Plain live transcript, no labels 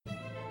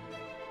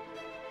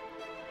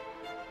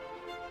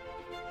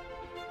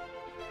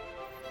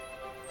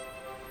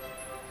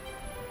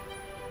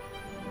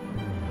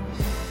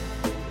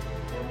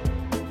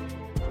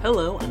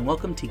Hello, and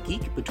welcome to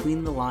Geek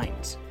Between the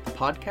Lines, the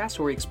podcast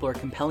where we explore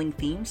compelling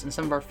themes and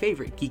some of our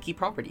favorite geeky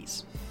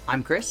properties.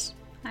 I'm Chris.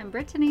 I'm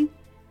Brittany.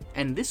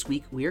 And this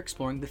week we are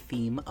exploring the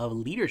theme of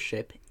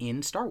leadership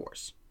in Star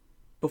Wars.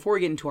 Before we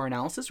get into our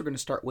analysis, we're going to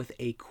start with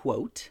a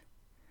quote.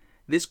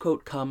 This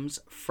quote comes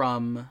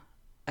from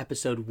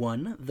Episode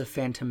 1, The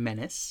Phantom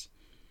Menace,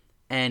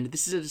 and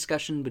this is a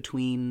discussion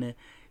between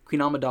Queen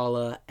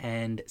Amidala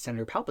and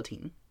Senator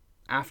Palpatine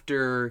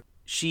after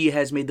she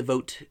has made the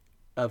vote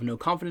of no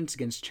confidence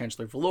against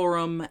Chancellor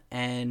Valorum,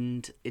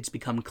 and it's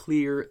become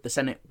clear the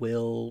Senate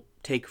will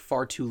take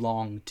far too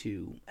long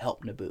to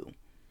help Naboo.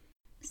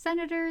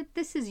 Senator,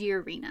 this is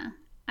your arena.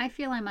 I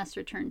feel I must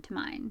return to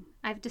mine.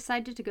 I've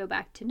decided to go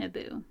back to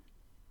Naboo.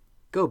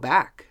 Go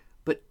back?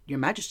 But, Your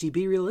Majesty,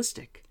 be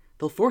realistic.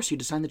 They'll force you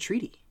to sign the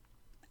treaty.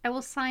 I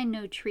will sign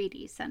no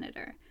treaty,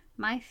 Senator.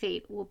 My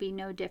fate will be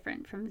no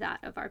different from that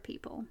of our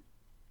people.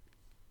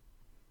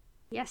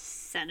 Yes,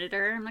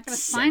 Senator. I'm not going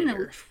to sign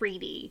the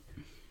treaty.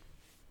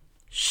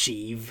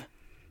 Sheev.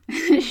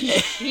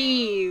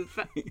 Sheev.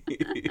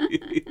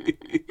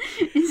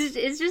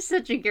 It's just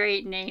such a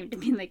great name to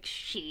be like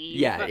Sheev.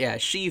 Yeah.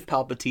 Sheev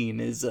Palpatine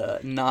is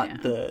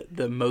not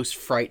the most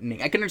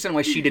frightening. I can understand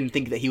why she didn't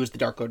think that he was the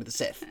Dark Lord of the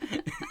Sith.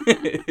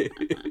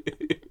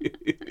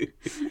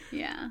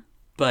 Yeah.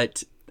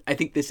 But I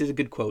think this is a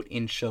good quote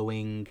in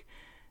showing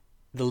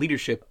the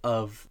leadership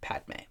of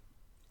Padme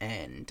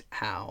and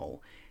how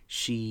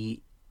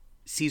she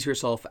sees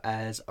herself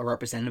as a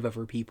representative of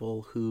her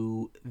people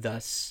who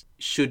thus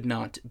should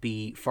not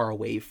be far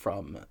away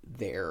from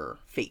their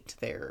fate,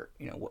 their,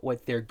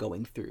 what they're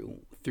going through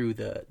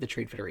the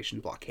Trade Federation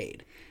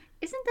blockade.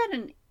 Isn't that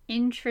an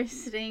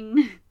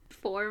interesting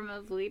form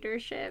of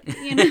leadership,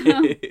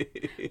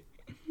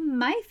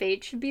 My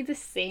fate should be the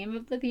same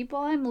of the people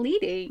I'm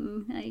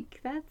leading.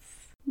 Like,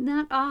 that's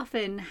not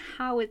often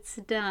how it's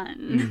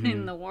done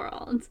in the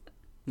world.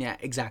 Yeah,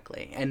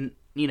 exactly. And,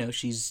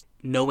 she's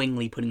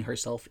knowingly putting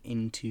herself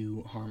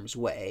into harm's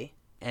way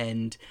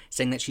and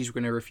saying that she's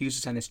going to refuse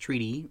to sign this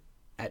treaty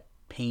at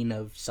pain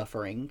of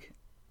suffering,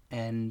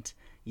 and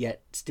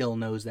yet still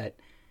knows that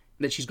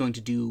she's going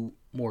to do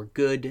more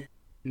good,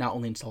 not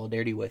only in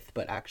solidarity with,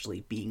 but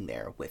actually being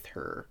there with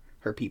her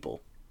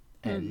people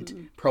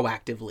and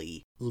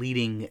proactively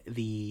leading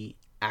the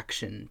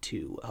action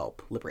to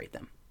help liberate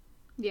them.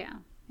 Yeah,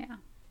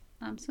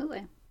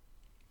 absolutely.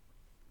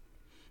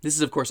 This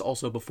is, of course,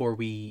 also before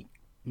we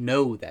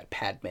know that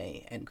Padme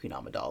and Queen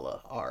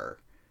Amidala are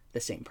the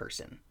same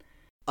person.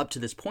 Up to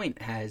this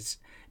point has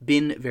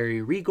been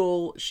very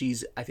regal.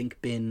 She's, I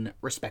think, been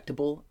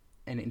respectable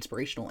and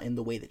inspirational in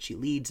the way that she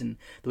leads and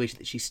the way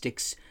that she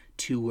sticks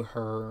to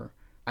her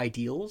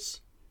ideals.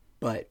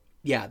 But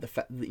yeah,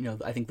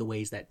 I think the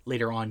ways that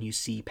later on you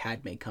see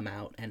Padme come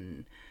out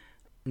and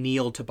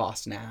kneel to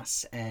Boss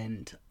Nass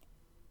and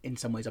in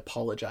some ways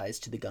apologize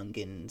to the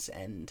Gungans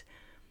and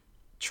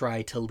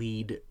try to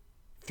lead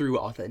through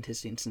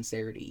authenticity and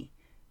sincerity,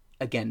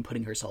 again,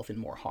 putting herself in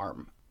more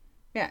harm.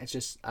 Yeah, it's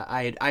just,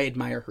 I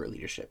admire her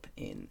leadership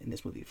in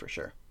this movie for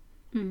sure.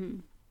 Mm-hmm.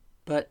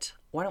 But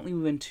why don't we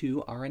move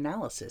into our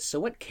analysis? So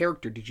what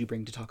character did you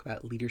bring to talk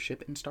about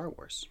leadership in Star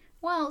Wars?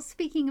 Well,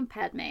 speaking of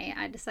Padme,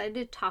 I decided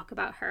to talk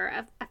about her.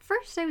 At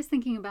first, I was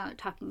thinking about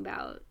talking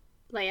about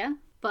Leia,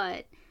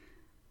 but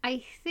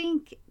I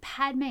think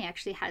Padme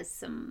actually has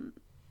some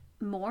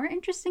more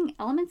interesting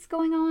elements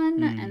going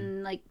on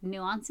and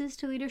nuances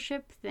to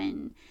leadership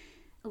than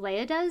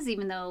Leia does,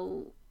 even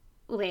though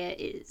Leia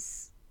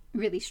is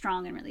really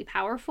strong and really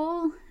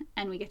powerful,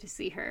 and we get to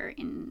see her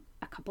in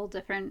a couple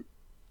different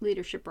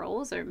leadership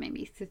roles, or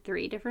maybe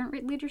 3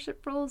 different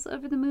leadership roles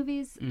over the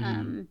movies.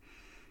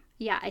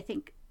 I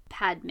think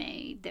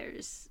Padme,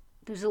 there's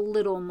a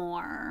little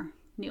more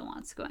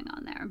nuance going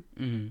on there.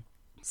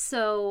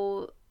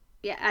 So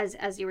yeah,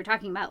 as you were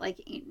talking about,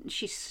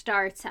 she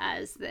starts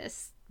as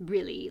this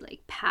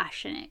really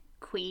passionate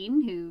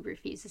queen who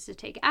refuses to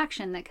take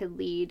action that could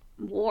lead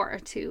war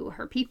to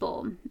her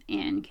people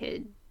and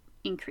could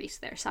increase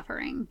their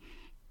suffering.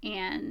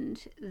 And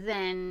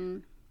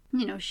then,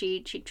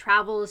 she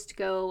travels to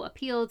go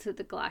appeal to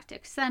the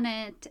Galactic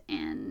Senate,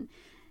 and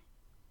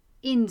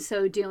in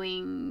so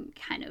doing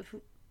kind of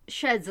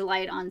sheds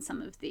light on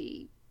some of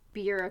the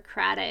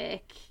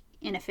bureaucratic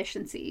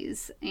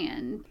inefficiencies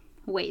and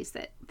ways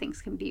that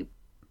things can be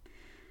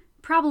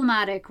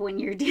problematic when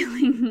you're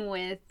dealing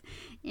with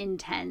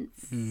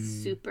intense,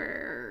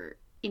 super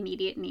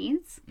immediate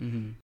needs.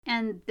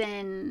 And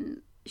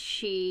then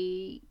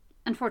she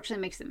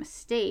unfortunately makes the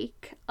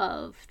mistake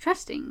of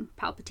trusting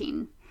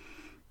Palpatine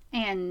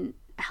and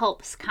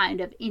helps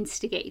kind of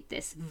instigate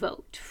this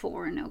vote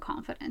for no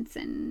confidence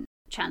in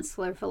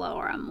Chancellor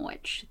Valorum,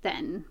 which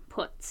then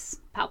puts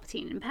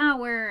Palpatine in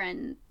power,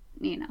 and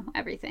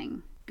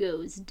everything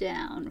goes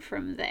down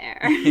from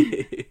there.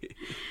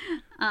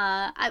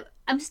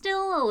 I'm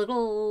still a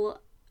little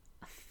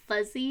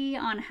fuzzy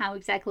on how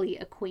exactly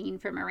a queen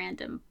from a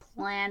random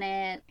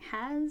planet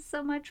has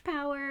so much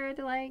power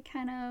to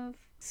kind of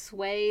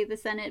sway the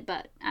Senate,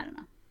 but I don't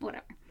know,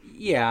 whatever.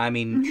 Yeah, I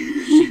mean,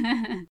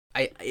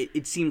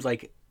 it seems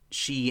like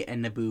she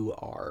and Naboo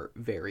are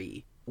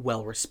very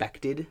well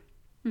respected.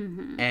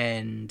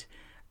 And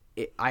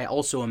I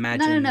also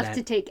imagine not enough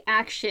to take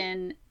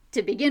action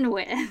to begin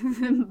with,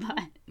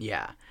 but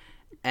yeah.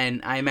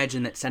 And I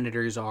imagine that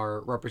senators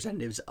are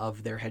representatives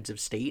of their heads of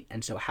state,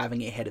 and so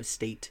having a head of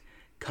state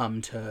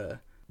come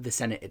to the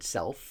Senate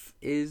itself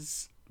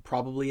is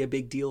probably a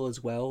big deal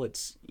as well.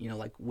 It's,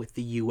 like with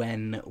the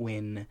UN,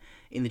 when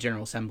in the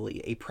General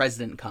Assembly a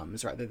president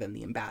comes rather than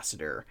the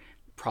ambassador,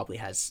 probably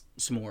has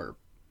some more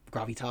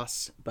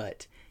gravitas.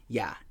 But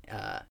yeah,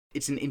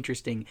 it's an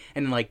interesting,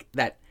 and like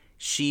that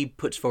she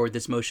puts forward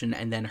this motion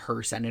and then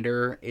her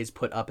senator is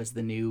put up as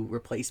the new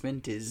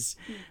replacement is...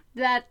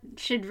 That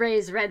should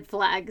raise red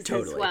flags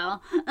as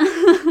well.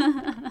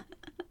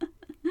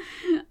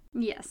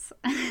 Yes.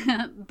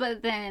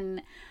 But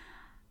then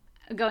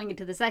going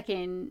into the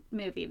second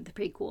movie of the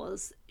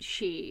prequels,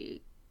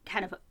 she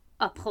kind of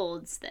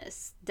upholds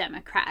this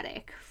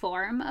democratic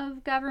form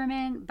of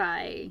government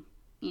by,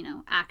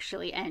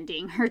 actually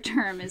ending her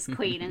term as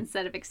queen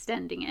instead of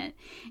extending it,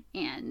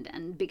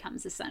 and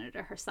becomes a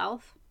senator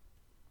herself.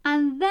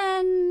 And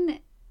then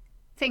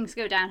things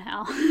go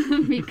downhill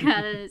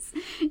because,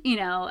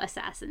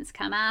 assassins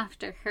come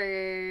after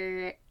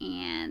her,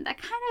 and that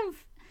kind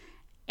of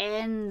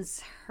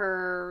ends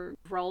her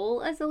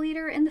role as a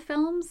leader in the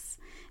films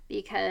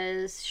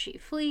because she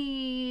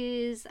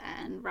flees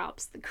and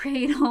robs the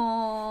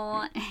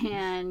cradle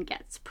and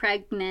gets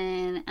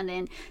pregnant and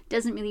then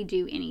doesn't really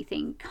do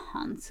anything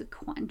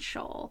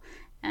consequential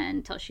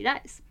until she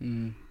dies.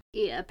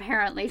 Yeah,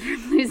 apparently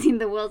from losing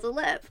the will to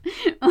live,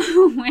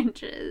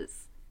 which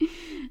is,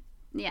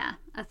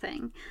 a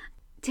thing.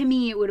 To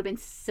me, it would have been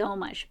so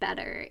much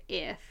better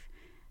if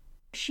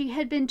she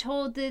had been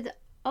told that,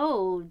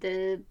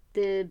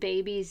 the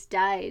babies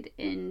died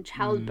in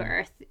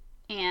childbirth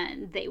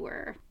and they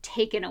were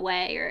taken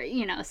away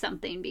or,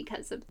 something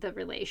because of the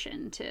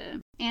relation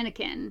to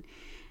Anakin.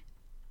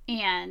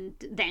 And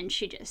then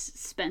she just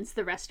spends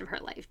the rest of her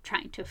life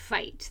trying to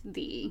fight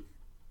the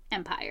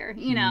Empire,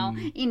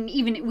 and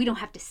even we don't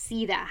have to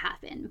see that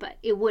happen, but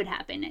it would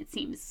happen. It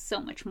seems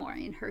so much more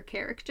in her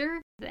character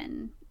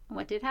than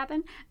what did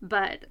happen,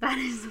 but that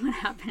is what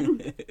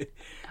happened.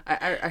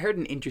 I heard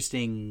an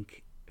interesting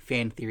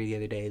fan theory the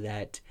other day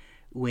that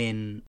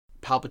when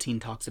Palpatine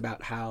talks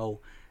about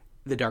how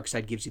the dark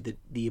side gives you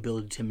the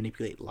ability to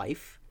manipulate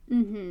life,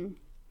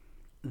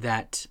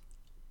 that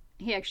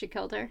he actually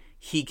killed her.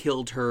 He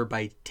killed her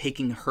by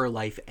taking her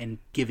life and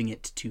giving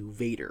it to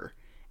Vader.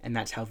 And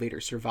that's how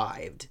Vader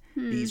survived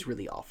these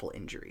really awful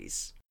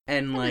injuries.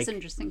 And that's an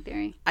interesting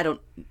theory. I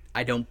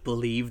don't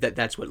believe that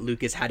that's what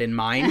Lucas had in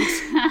mind,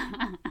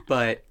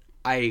 but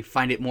I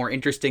find it more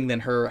interesting than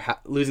her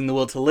losing the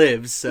will to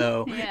live.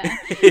 So yeah,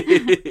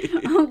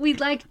 we'd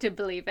like to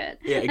believe it.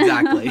 Yeah,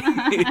 exactly.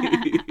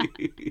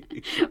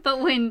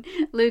 But when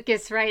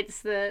Lucas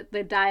writes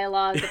the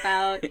dialogue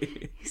about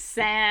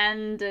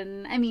sand,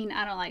 and I mean,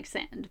 I don't like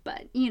sand,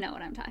 but you know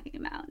what I'm talking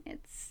about.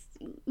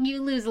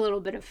 You lose a little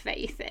bit of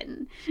faith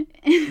in.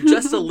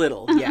 Just a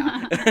little,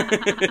 yeah.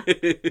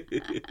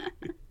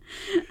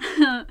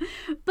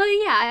 But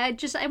yeah,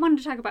 I wanted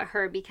to talk about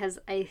her because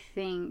I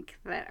think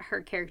that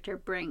her character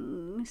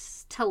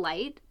brings to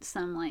light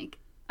some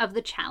of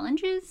the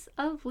challenges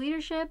of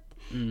leadership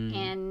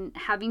and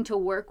having to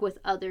work with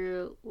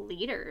other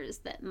leaders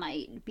that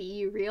might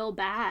be real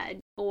bad,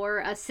 or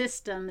a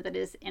system that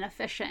is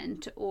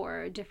inefficient,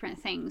 or different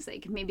things.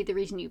 Maybe the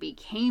reason you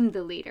became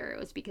the leader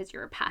was because you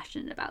were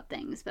passionate about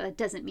things, but that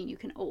doesn't mean you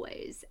can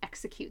always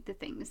execute the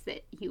things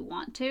that you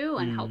want to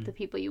and help the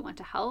people you want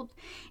to help.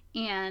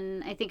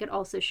 And I think it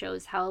also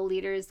shows how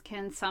leaders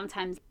can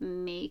sometimes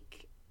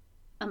make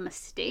a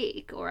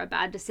mistake or a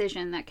bad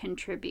decision that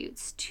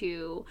contributes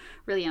to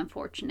really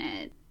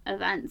unfortunate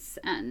events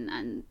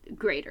and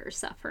greater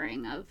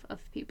suffering of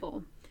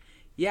people.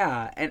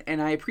 Yeah,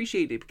 and I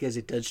appreciate it because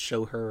it does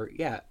show her,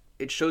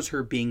 it shows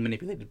her being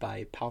manipulated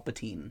by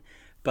Palpatine.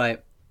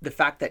 But the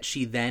fact that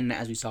she then,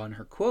 as we saw in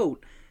her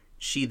quote,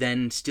 she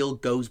then still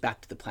goes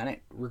back to the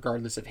planet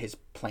regardless of his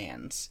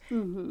plans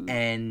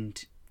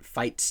and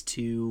fights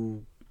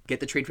to get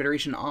the Trade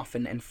Federation off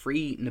and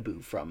free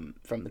Naboo from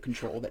the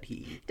control that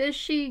he... Does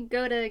she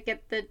go to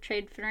get the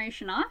Trade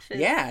Federation off? She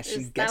gets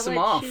him Is that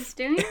off. what she's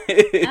doing?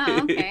 Oh,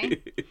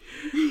 okay.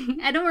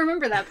 I don't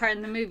remember that part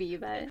in the movie,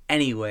 but...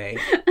 Anyway,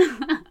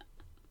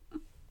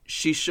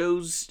 she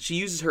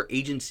uses her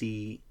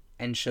agency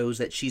and shows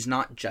that she's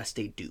not just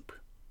a dupe.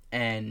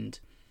 And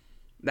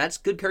that's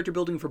good character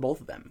building for both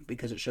of them,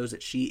 because it shows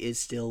that she is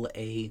still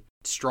a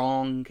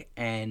strong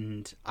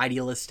and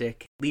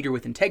idealistic leader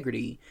with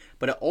integrity,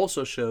 but it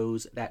also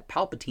shows that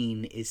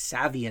Palpatine is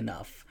savvy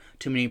enough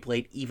to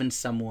manipulate even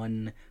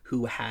someone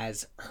who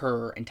has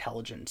her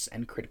intelligence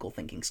and critical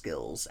thinking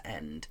skills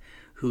and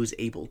who's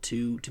able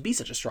to be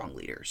such a strong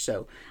leader.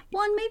 So,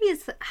 well, and maybe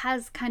it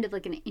has kind of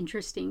an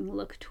interesting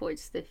look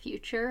towards the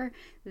future,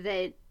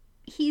 that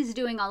he's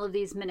doing all of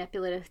these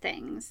manipulative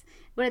things,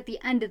 but at the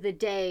end of the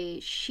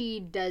day, she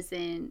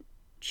doesn't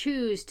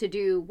choose to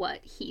do what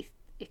he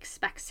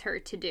expects her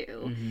to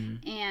do.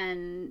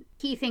 And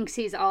he thinks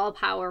he's all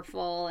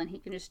powerful and he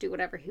can just do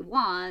whatever he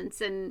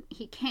wants, and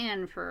he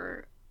can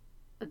for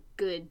a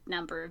good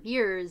number of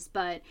years,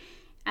 but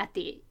at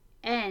the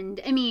end,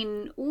 I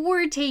mean,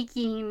 we're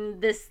taking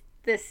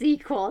the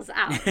sequels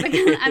out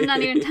because I'm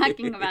not even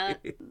talking about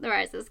The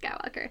Rise of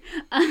Skywalker.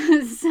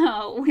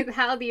 So with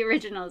how the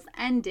originals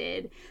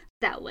ended,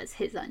 that was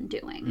his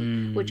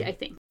undoing, which I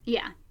think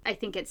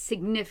it's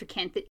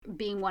significant that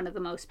being one of the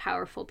most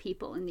powerful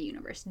people in the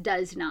universe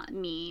does not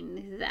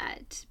mean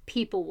that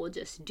people will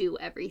just do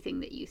everything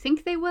that you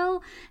think they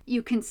will.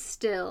 You can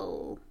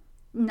still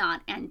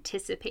not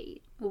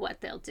anticipate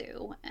what they'll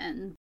do,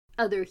 and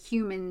other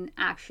human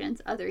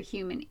actions, other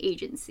human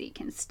agency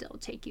can still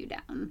take you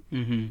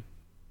down.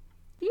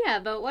 Yeah,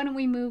 but why don't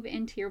we move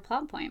into your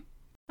plot point?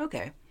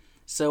 Okay.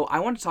 So I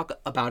want to talk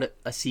about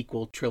a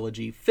sequel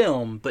trilogy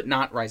film, but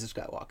not Rise of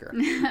Skywalker.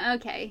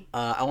 Okay.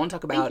 I want to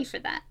talk about... Thank you for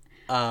that.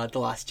 The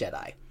Last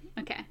Jedi.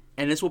 Okay.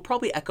 And this will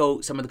probably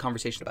echo some of the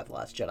conversation about The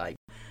Last Jedi.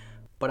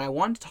 But I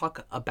want to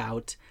talk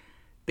about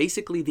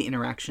basically the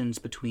interactions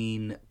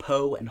between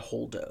Poe and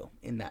Holdo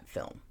in that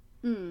film.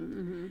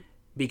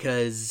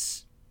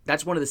 Because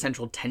that's one of the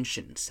central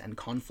tensions and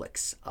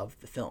conflicts of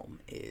the film,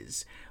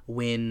 is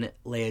when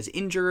Leia's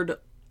injured,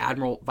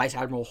 Vice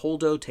Admiral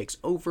Holdo takes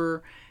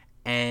over,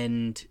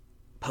 and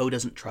Poe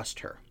doesn't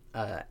trust her.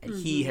 And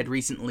he had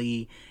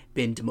recently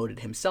been demoted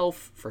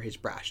himself for his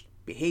brash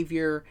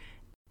behavior.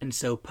 And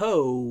so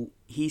Poe,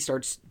 he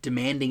starts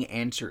demanding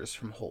answers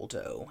from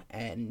Holdo,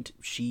 and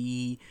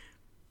she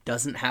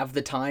doesn't have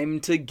the time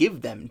to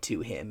give them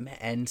to him.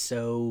 And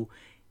so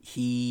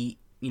he,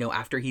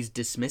 after he's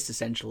dismissed,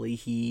 essentially,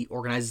 he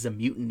organizes a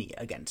mutiny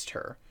against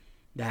her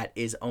that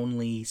is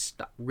only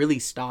really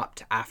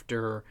stopped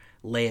after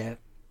Leia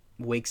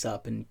wakes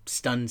up and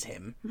stuns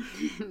him.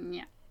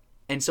 Yeah.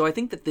 And so I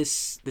think that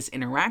this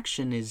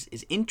interaction is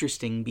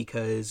interesting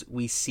because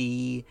we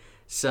see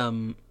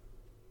some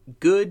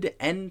good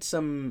and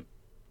some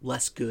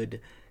less good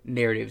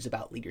narratives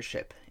about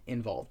leadership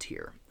involved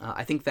here.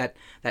 I think that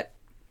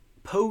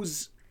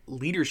Poe's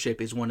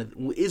leadership is one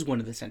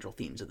of the central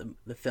themes of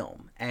the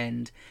film,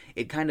 and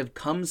it kind of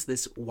comes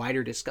this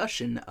wider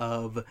discussion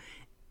of,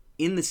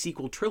 in the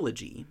sequel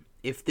trilogy,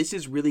 if this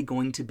is really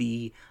going to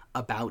be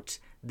about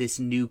this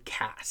new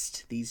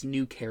cast, these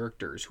new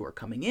characters who are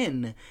coming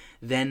in,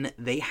 then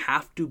they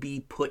have to be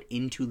put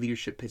into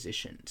leadership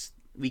positions.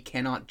 We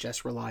cannot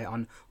just rely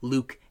on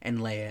Luke and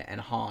Leia and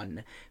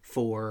Han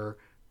for,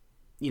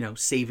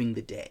 saving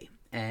the day.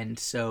 And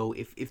so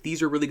if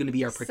these are really going to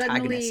be our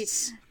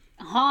protagonists... Suddenly,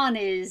 Han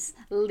is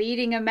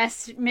leading a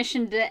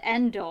mission to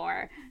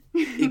Endor.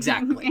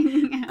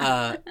 Exactly.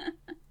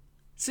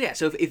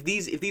 So if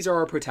these are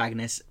our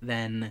protagonists,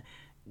 then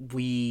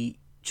we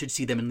should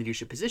see them in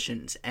leadership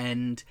positions.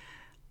 And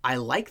I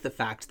like the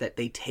fact that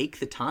they take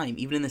the time,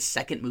 even in the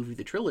second movie of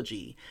the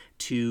trilogy,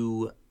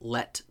 to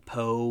let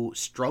Poe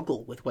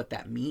struggle with what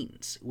that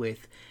means,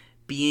 with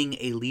being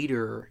a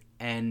leader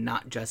and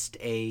not just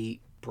a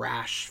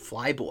brash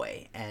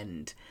flyboy,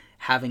 and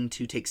having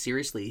to take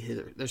seriously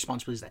the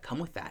responsibilities that come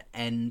with that,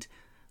 and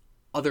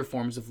other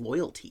forms of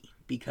loyalty.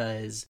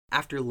 Because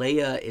after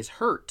Leia is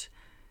hurt,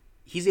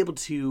 he's able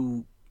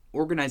to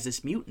organize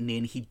this mutiny,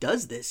 and he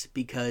does this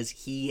because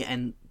he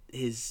and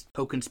his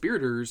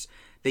co-conspirators,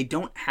 they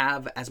don't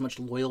have as much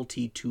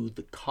loyalty to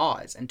the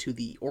cause and to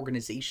the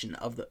organization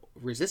of the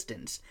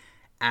resistance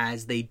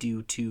as they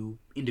do to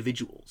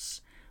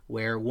individuals.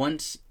 Where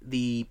once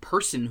the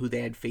person who they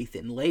had faith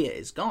in, Leia,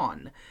 is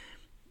gone,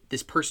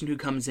 this person who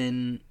comes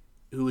in,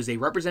 who is a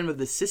representative of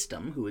the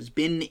system, who has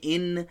been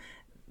in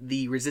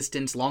the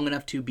resistance long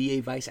enough to be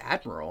a vice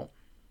admiral,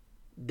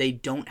 they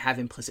don't have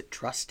implicit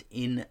trust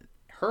in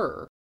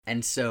her.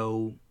 And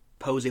so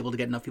Poe's able to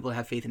get enough people to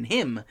have faith in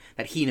him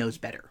that he knows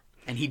better.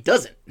 And he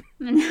doesn't.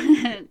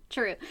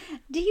 True.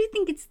 Do you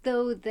think it's,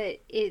 though, that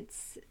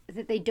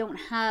they don't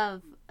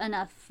have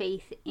enough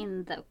faith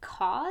in the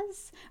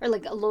cause? Or,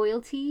 like, a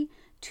loyalty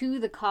to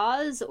the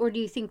cause? Or do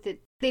you think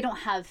that they don't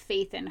have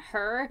faith in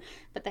her,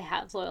 but they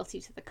have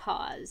loyalty to the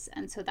cause,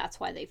 and so that's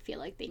why they feel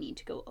like they need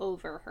to go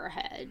over her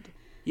head?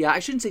 Yeah, I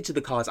shouldn't say to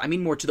the cause. I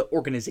mean more to the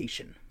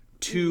organization,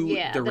 to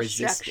the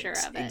resistance.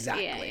 Structure of it.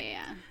 Exactly.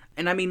 Yeah.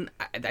 And I mean,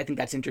 I think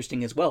that's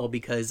interesting as well,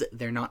 because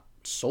they're not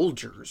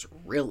soldiers,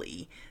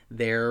 really.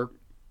 They're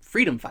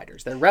freedom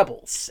fighters. They're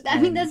rebels.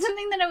 I mean, that's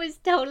something that I was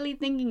totally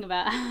thinking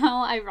about,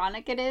 how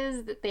ironic it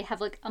is that they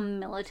have, like, a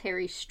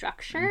military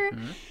structure,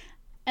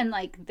 and,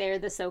 like, they're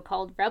the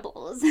so-called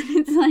rebels. And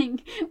it's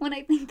like, when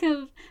I think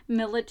of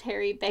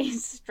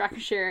military-based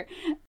structure,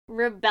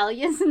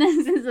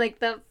 rebelliousness is, like,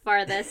 the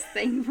farthest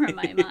thing from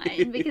my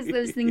mind, because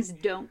those things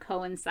don't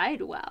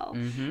coincide well.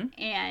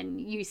 And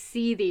you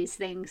see these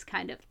things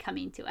kind of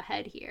coming to a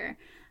head here,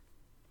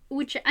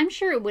 which I'm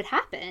sure would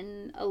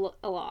happen a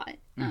lot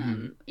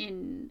in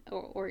an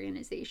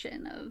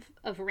organization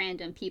of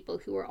random people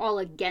who are all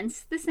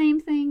against the same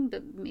thing,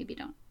 but maybe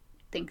don't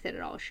think that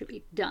it all should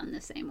be done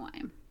the same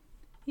way.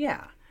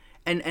 Yeah.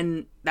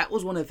 And that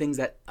was one of the things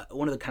that,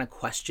 one of the kind of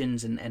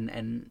questions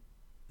and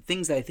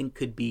things that I think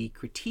could be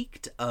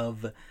critiqued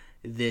of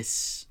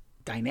this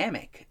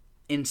dynamic.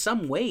 In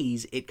some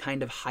ways, it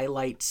kind of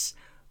highlights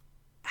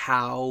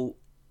how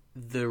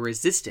the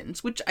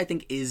resistance, which I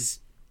think is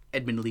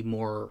admittedly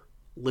more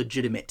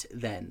legitimate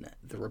than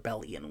the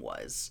rebellion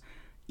was,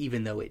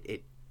 even though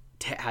it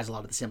has a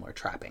lot of the similar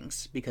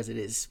trappings, because it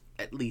is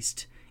at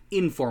least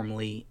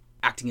informally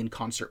acting in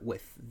concert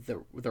with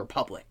the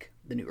Republic,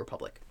 the New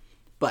Republic.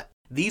 But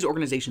these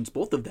organizations,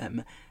 both of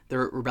them, the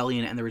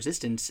rebellion and the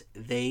resistance,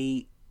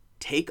 they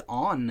take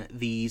on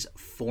these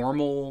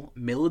formal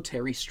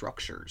military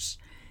structures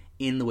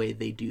in the way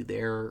they do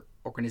their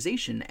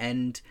organization.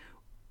 And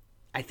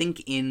I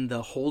think in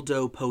the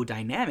Holdo Poe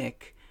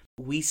dynamic,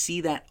 we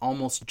see that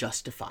almost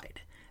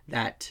justified,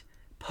 that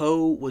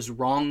Poe was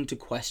wrong to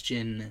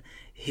question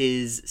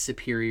his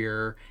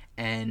superior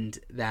and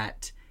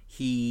that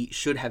he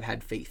should have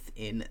had faith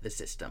in the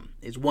system,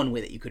 is one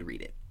way that you could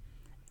read it.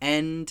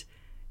 And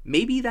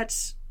maybe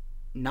that's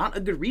not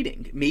a good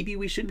reading. Maybe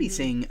we should be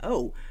saying,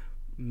 oh,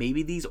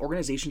 maybe these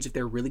organizations, if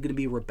they're really going to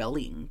be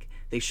rebelling,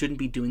 they shouldn't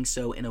be doing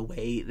so in a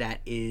way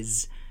that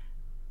is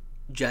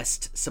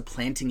just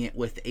supplanting it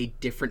with a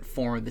different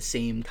form of the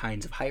same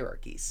kinds of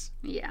hierarchies.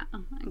 Yeah,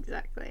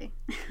 exactly.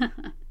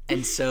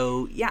 And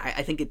so, yeah,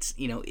 I think it's,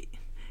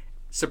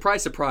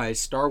 surprise, surprise,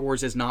 Star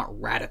Wars is not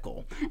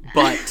radical,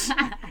 but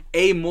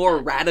a more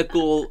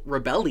radical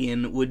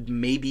rebellion would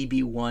maybe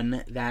be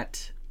one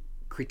that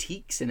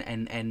critiques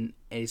and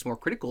is more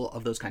critical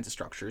of those kinds of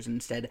structures, and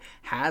instead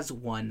has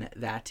one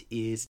that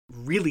is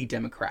really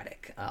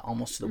democratic,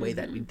 almost the way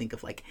that we think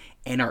of like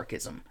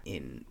anarchism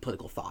in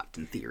political thought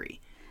and theory.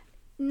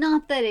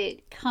 Not that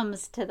it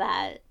comes to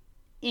that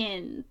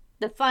in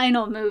the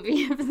final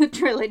movie of the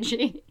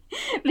trilogy,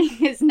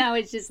 because now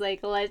it's just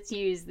like, let's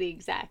use the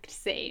exact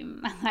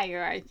same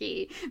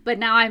hierarchy, but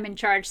now I'm in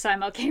charge, so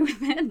I'm okay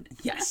with it.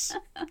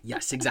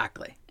 Yes,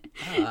 exactly.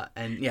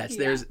 And yes,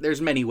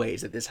 there's many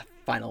ways that this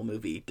final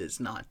movie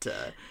does not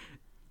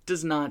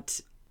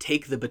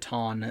take the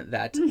baton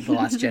that The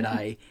Last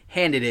Jedi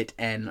handed it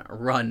and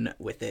run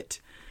with it.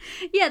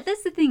 Yeah,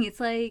 that's the thing. It's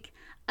like,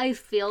 I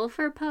feel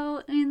for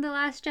Poe in The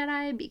Last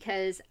Jedi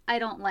because I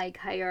don't like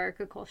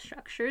hierarchical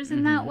structures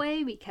in that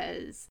way,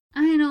 because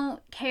I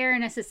don't care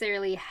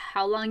necessarily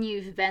how long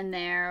you've been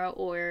there,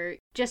 or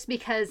just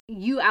because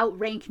you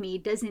outrank me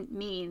doesn't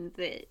mean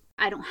that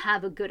I don't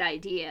have a good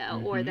idea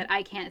or that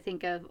I can't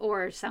think of,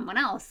 or someone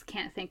else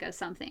can't think of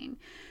something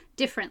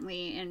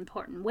differently in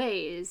important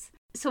ways.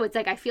 So it's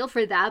like, I feel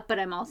for that, but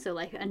I'm also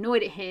like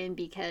annoyed at him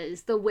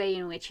because the way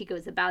in which he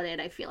goes about it,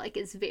 I feel like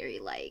is very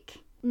like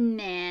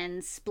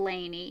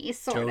mansplainy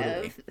sort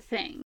of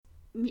thing.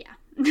 Yeah.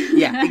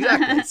 Yeah,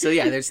 exactly. So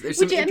yeah, there's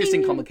some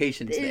interesting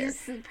complications there.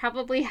 Is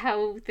probably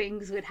how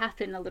things would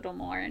happen a little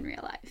more in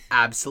real life.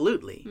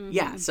 Absolutely.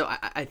 Yeah, so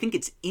I think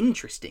it's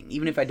interesting,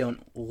 even if I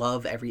don't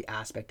love every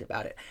aspect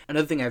about it.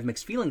 Another thing I have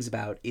mixed feelings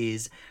about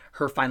is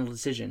her final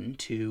decision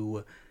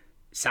to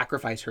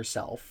sacrifice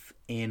herself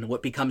in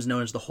what becomes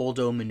known as the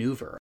Holdo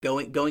maneuver,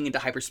 going into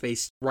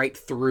hyperspace right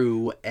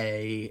through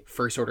a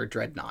First Order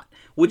dreadnought,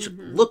 which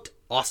looked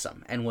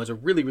awesome and was a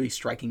really, really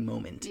striking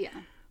moment.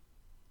 Yeah.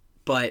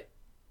 But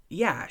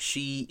yeah,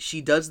 she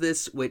does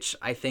this, which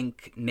I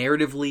think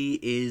narratively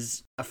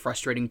is a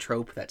frustrating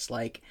trope that's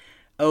like,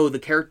 oh, the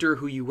character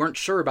who you weren't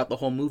sure about the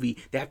whole movie,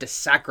 they have to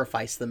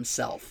sacrifice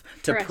themselves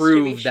to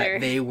prove that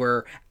they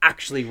were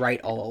actually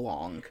right all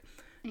along.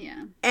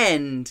 Yeah.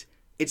 And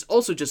it's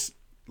also just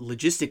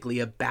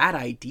logistically a bad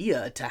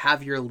idea to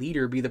have your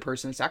leader be the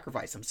person to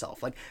sacrifice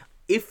himself. Like,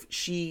 if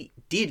she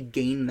did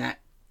gain that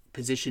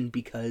position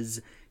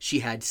because she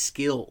had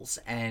skills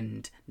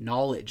and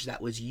knowledge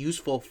that was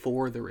useful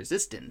for the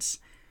resistance,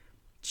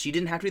 she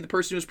didn't have to be the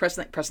person who was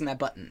pressing that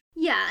button.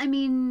 Yeah, I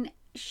mean,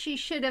 she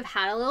should have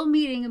had a little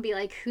meeting and be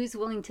like, who's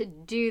willing to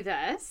do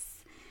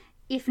this?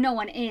 If no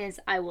one is,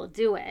 I will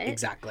do it.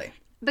 Exactly.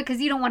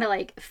 Because you don't want to,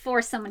 like,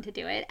 force someone to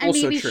do it. And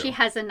also maybe true. She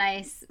has a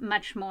nice,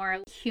 much more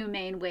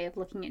humane way of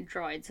looking at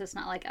droids. So it's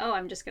not like, oh,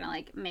 I'm just going to,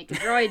 like, make a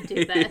droid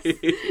do this.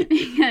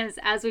 Because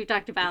as we've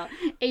talked about,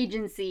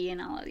 agency and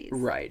all of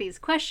these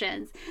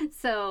questions.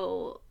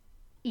 So,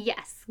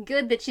 yes,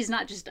 good that she's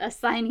not just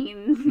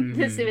assigning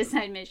the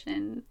suicide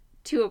mission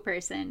to a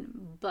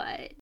person.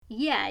 But,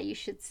 yeah, you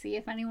should see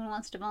if anyone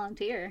wants to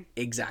volunteer.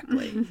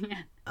 Exactly.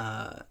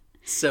 Yeah.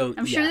 So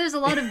I'm sure there's a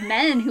lot of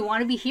men who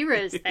want to be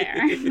heroes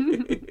there.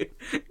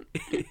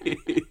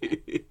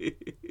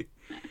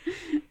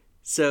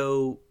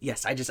 So,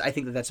 yes, I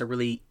think that that's a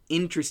really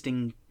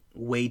interesting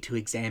way to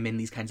examine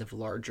these kinds of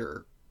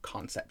larger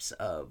concepts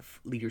of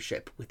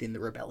leadership within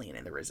the rebellion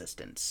and the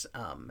resistance.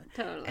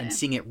 Totally. And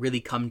seeing it really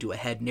come to a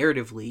head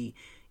narratively,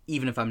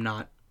 even if I'm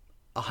not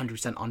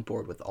 100% on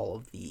board with all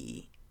of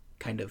the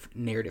kind of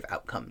narrative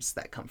outcomes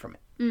that come from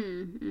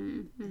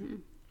it.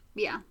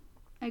 Yeah,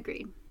 I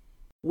agree.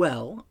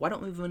 Well, why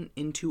don't we move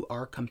into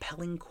our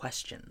compelling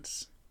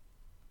questions?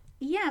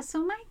 Yeah,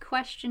 so my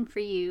question for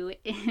you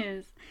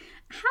is,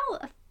 how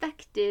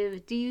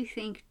effective do you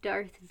think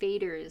Darth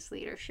Vader's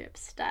leadership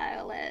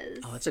style is?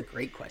 Oh, that's a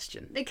great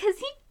question. Because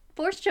he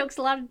force chokes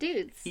a lot of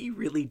dudes. He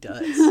really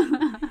does.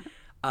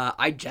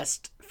 I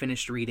just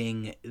finished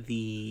reading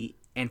the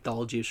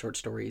anthology of short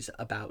stories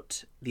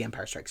about The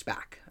Empire Strikes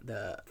Back,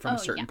 From a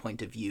Certain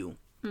Point of View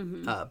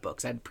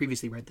books. I had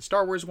previously read the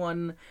Star Wars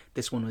one.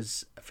 This one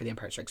was for The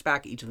Empire Strikes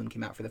Back. Each of them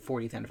came out for the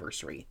 40th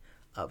anniversary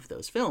of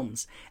those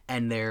films.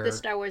 And they're... The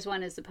Star Wars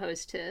one as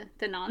opposed to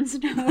the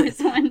non-Star Wars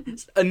one.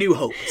 A New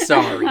Hope,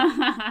 sorry.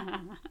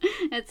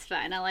 It's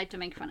fine. I like to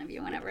make fun of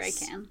you whenever I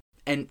can.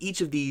 And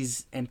each of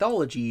these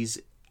anthologies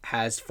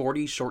has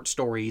 40 short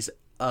stories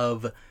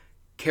of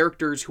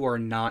characters who are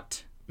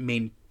not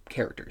main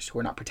characters, who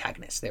are not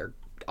protagonists. They're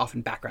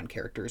often background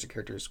characters or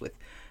characters with,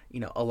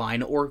 a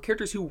line, or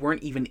characters who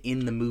weren't even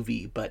in the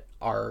movie but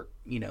are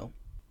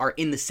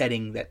in the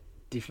setting that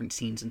different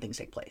scenes and things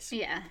take place.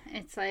 Yeah,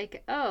 it's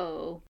like,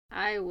 oh,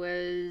 I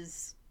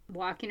was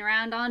walking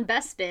around on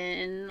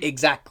Bespin.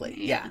 Exactly.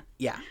 Yeah.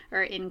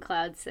 Or in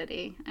Cloud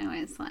City.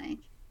 I was like,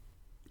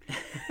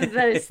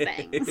 those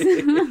things.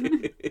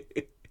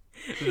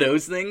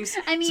 Those things?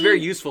 I mean... It's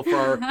very useful for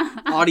our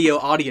audio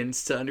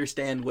audience to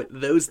understand what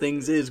those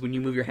things is when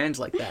you move your hands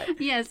like that.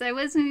 Yes, I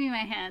was moving my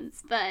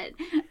hands, but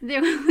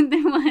there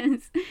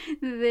was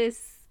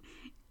this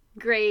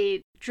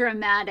great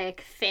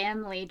dramatic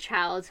family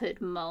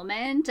childhood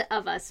moment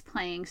of us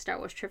playing Star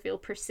Wars Trivial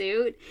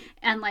Pursuit,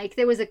 and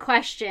there was a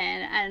question,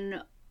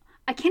 and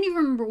I can't even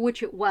remember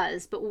which it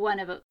was, but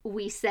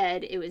we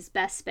said it was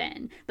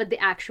Bespin, but the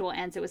actual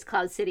answer was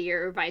Cloud City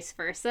or vice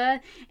versa,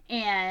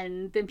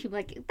 and then people were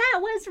like, that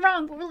was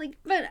wrong,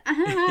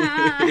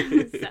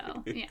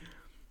 so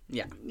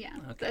yeah.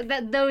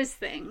 Okay. Those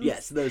things.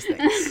 Yes, those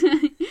things.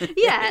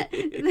 Yeah,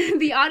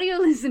 the audio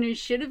listeners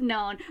should have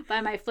known by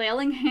my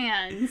flailing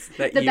hands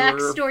the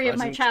backstory of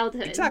my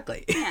childhood.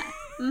 Exactly. Yeah.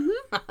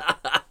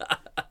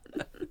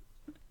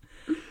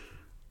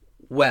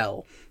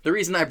 Well, the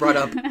reason I brought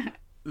up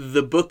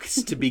the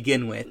books to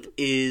begin with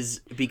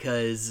is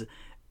because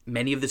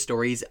many of the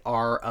stories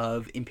are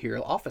of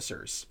Imperial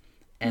officers,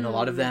 and a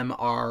lot of them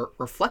are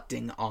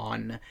reflecting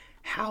on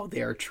how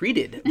they are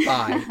treated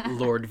by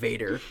Lord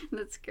Vader.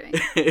 That's great.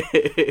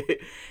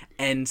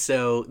 And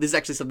so this is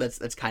actually something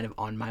that's kind of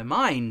on my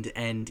mind,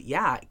 and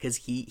because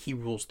he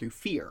rules through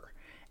fear,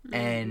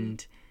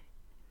 and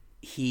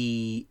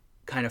he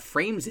kind of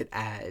frames it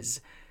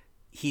as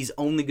he's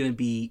only going to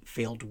be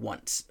failed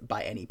once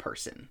by any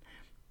person,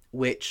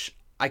 which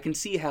I can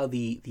see how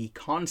the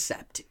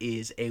concept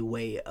is a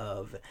way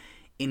of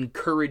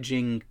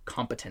encouraging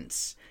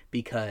competence,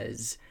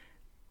 because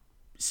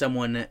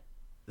someone,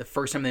 the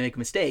first time they make a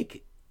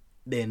mistake,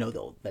 they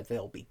know that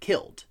they'll be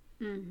killed.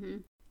 Mm-hmm.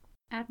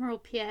 Admiral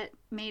Piet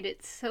made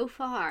it so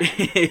far.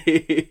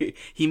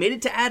 He made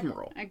it to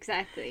Admiral.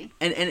 Exactly.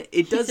 And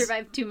it does... He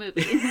survived 2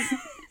 movies.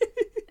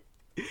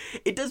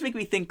 It does make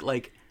me think,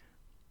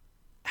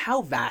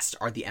 how vast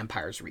are the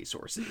Empire's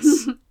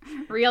resources?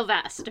 Real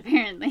vast,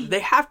 apparently.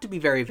 They have to be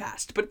very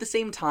vast, but at the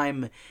same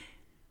time,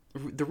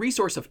 the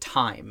resource of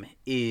time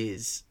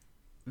is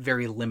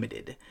very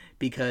limited,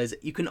 because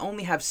you can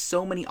only have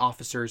so many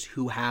officers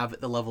who have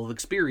the level of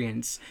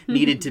experience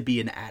needed to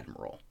be an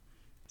admiral.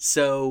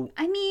 So...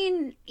 I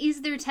mean,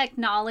 is their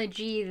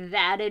technology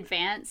that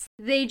advanced?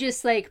 They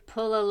just,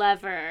 pull a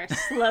lever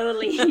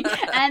slowly,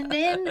 and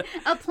then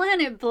a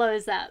planet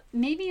blows up.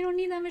 Maybe you don't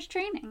need that much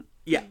training.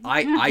 Yeah,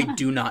 I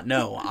do not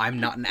know. I'm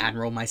not an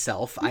admiral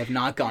myself. I've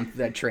not gone through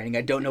that training.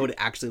 I don't know what it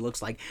actually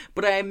looks like.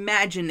 But I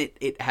imagine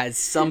it has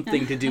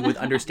something to do with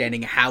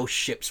understanding how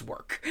ships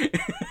work.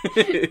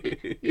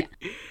 Yeah.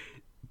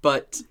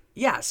 But,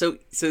 so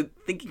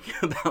thinking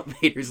about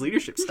Vader's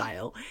leadership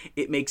style,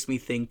 it makes me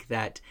think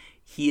that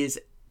he is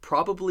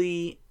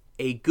probably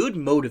a good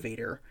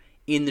motivator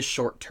in the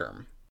short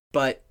term.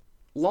 But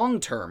long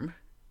term,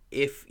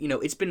 if,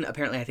 it's been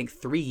apparently, I think,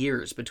 3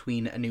 years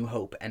between A New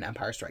Hope and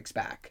Empire Strikes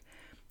Back.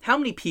 How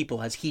many people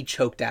has he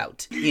choked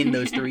out in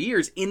those 3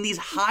 years in these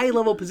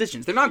high-level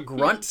positions? They're not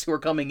grunts who are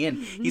coming in.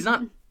 He's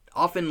not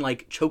often,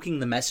 choking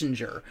the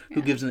messenger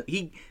who gives him...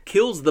 He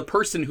kills the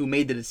person who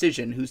made the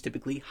decision, who's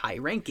typically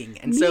high-ranking.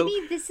 And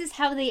Maybe this is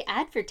how they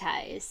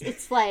advertise.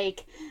 It's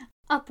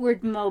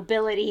upward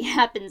mobility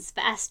happens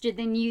faster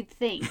than you'd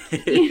think,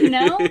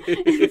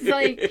 It's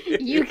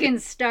you can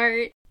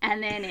start,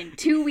 and then in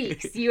 2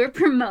 weeks, you're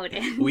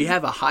promoted. We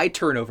have a high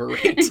turnover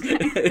rate.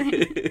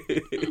 Exactly.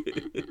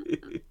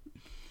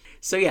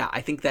 So I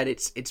think that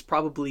it's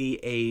probably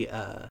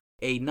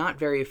a not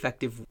very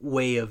effective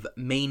way of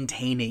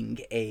maintaining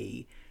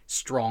a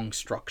strong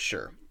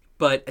structure.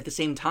 But at the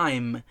same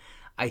time,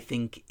 I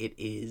think it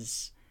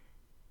is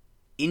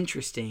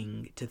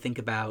interesting to think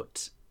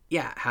about,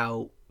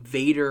 how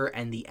Vader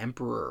and the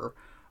Emperor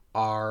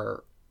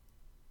are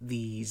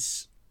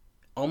these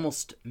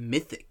almost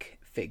mythic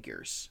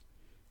figures,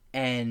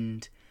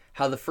 and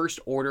how the First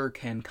Order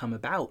can come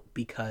about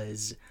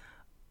because,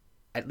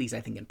 at least I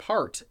think in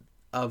part,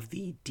 of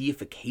the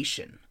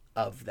deification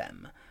of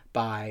them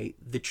by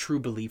the true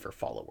believer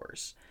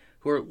followers,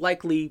 who are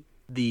likely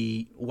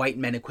the white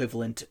men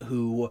equivalent,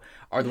 who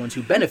are the ones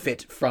who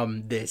benefit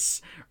from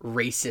this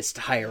racist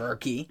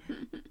hierarchy.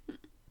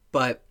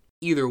 But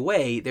either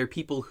way, they're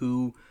people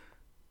who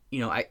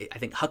I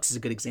think Hux is a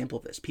good example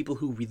of this. People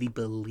who really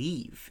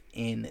believe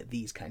in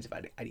these kinds of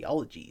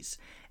ideologies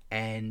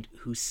and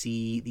who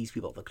see these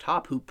people at the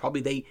top who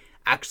probably they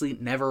actually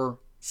never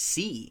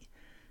see,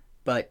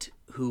 but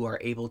who are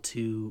able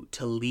to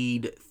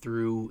lead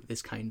through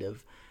this kind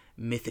of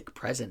mythic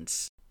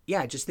presence.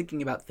 Yeah, just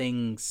thinking about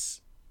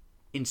things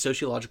in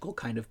sociological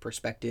kind of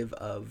perspective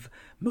of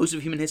most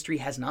of human history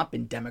has not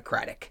been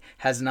democratic,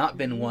 has not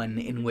been one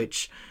in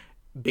which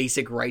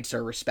basic rights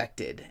are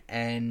respected,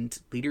 and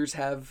leaders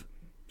have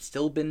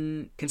still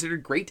been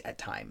considered great at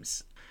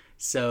times.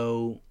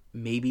 So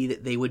maybe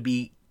that they would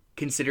be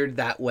considered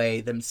that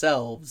way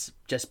themselves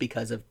just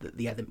because of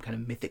the kind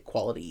of mythic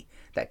quality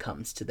that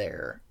comes to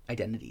their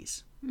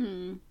identities.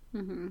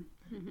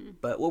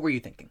 But what were you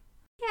thinking?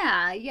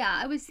 Yeah.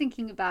 I was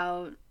thinking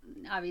about,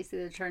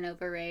 obviously, the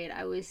turnover rate.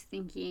 I was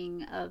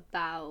thinking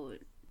about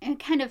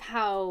kind of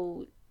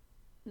how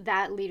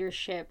that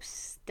leadership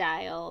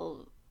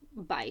style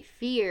by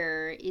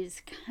fear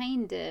is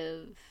kind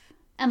of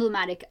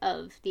emblematic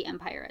of the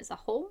empire as a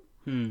whole,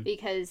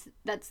 because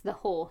that's the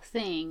whole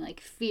thing. Like,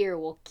 fear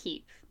will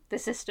keep the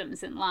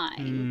systems in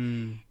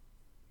line.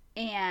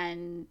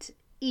 And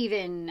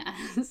even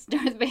as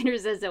Darth Vader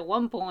says at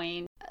one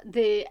point,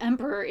 the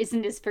Emperor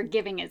isn't as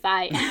forgiving as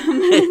I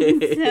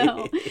am.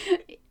 So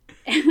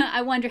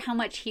I wonder how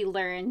much he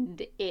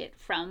learned it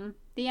from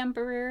the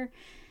Emperor.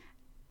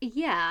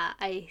 Yeah,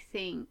 I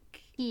think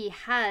he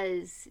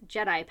has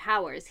Jedi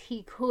powers.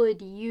 He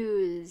could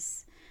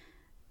use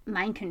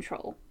mind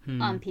control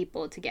on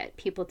people to get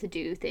people to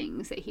do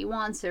things that he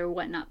wants or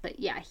whatnot. But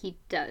yeah, he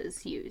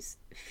does use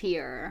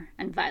fear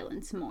and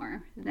violence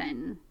more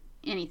than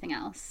anything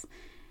else.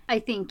 I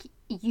think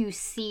you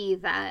see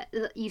the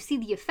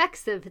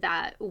effects of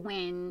that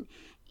when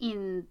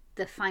in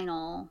the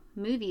final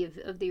movie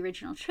of the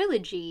original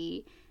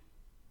trilogy,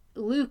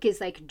 Luke is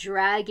like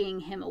dragging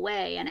him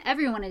away and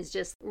everyone is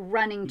just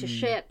running to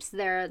ships.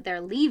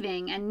 They're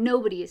leaving and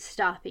nobody is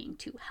stopping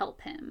to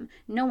help him.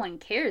 No one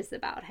cares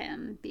about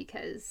him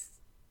because,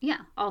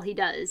 yeah, all he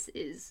does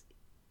is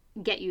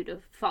get you to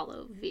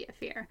follow via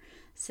fear.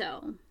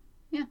 So,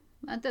 yeah,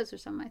 those are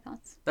some of my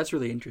thoughts. That's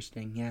really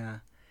interesting, yeah.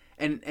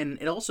 And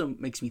it also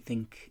makes me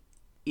think,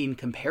 in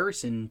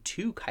comparison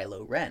to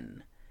Kylo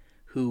Ren,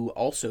 who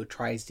also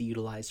tries to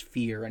utilize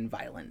fear and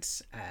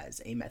violence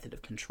as a method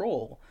of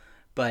control,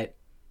 but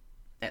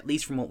at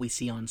least from what we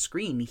see on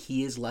screen,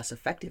 he is less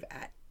effective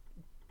at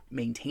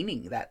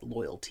maintaining that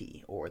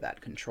loyalty or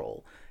that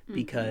control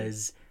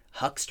because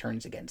Hux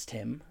turns against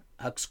him.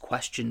 Hux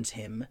questions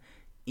him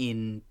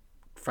in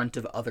front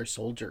of other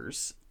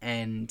soldiers,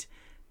 and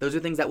those are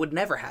things that would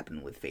never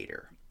happen with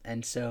Vader.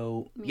 And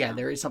so, yeah,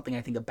 there is something I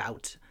think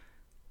about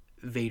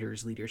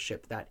Vader's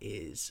leadership that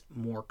is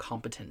more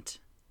competent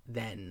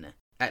than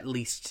at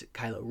least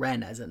Kylo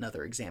Ren as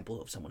another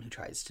example of someone who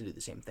tries to do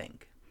the same thing.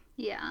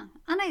 Yeah,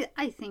 and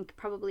I think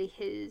probably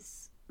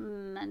his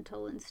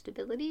mental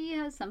instability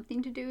has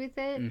something to do with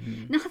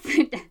it. Not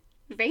that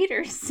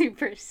Vader's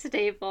super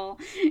stable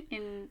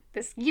in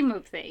the scheme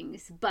of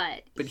things,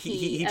 but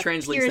he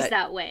translates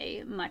that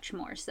way much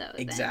more so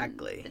than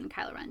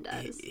Kylo Ren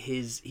does.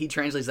 He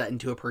translates that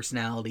into a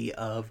personality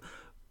of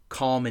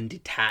calm and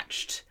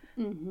detached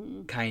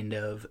kind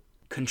of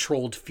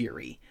controlled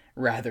fury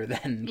rather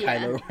than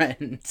Kylo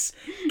Ren's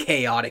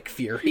chaotic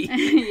fury.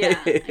 yeah,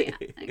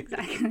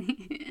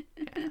 exactly.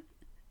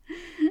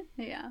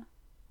 Yeah.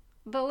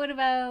 But what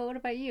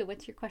about you?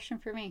 What's your question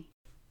for me?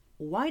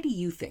 Why do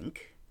you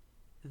think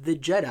the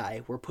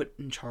Jedi were put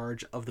in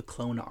charge of the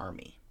clone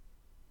army?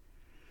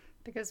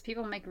 Because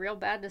people make real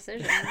bad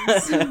decisions.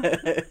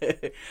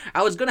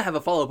 I was going to have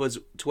a follow-up as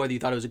to whether you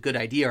thought it was a good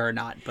idea or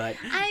not, but...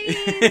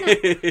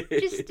 I mean,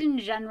 just in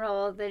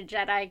general, the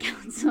Jedi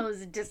Council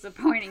is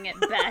disappointing at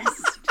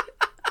best.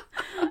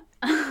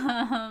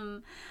 I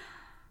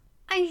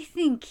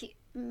think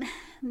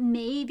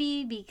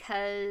maybe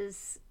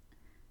because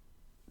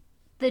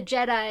the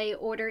Jedi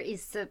Order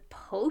is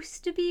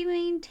supposed to be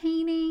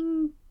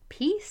maintaining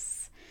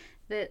peace.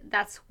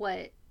 That's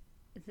what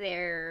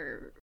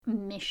their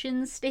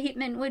mission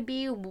statement would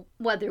be,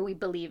 whether we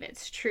believe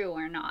it's true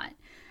or not,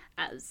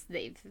 as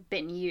they've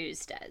been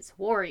used as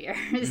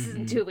warriors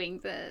doing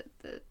the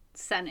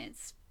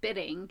Senate's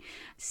bidding.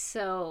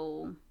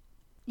 So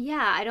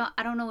yeah,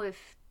 I don't know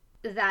if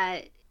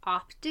that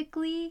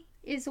optically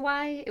is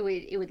why it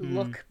would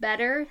look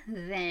better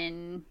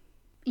than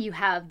you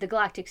have the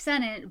Galactic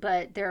Senate,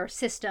 but there are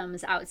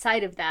systems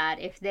outside of that.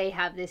 If they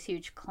have this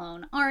huge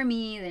clone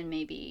army, then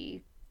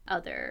maybe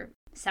other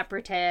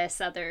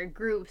separatists, other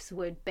groups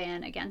would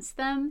ban against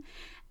them.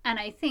 And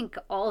I think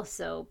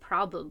also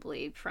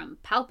probably from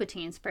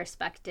Palpatine's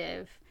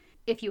perspective,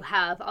 if you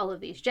have all of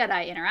these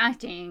Jedi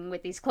interacting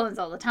with these clones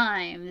all the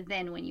time,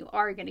 then when you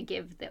are going to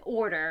give the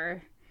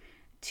order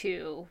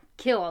to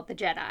kill all the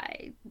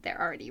Jedi, they're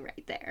already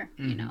right there,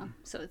 you know?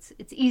 So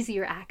it's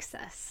easier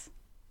access.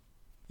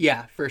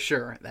 Yeah, for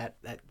sure. That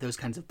those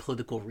kinds of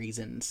political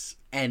reasons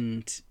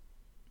and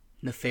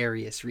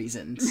nefarious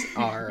reasons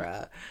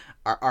are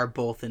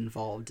both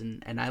involved,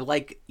 and I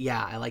like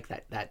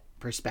that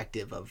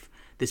perspective of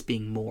this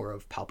being more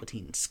of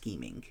Palpatine's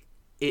scheming.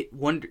 It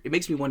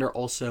makes me wonder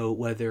also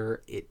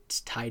whether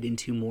it's tied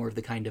into more of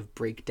the kind of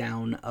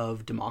breakdown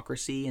of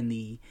democracy and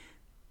the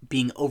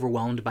being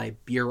overwhelmed by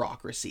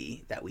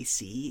bureaucracy that we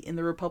see in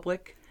the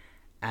Republic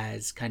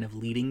as kind of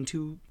leading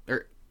to,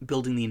 or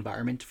building the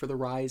environment for the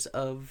rise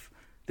of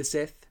the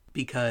Sith.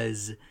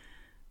 Because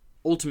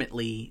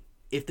ultimately,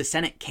 if the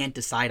Senate can't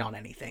decide on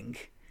anything,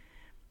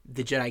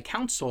 the Jedi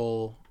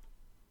Council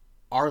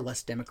are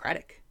less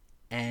democratic.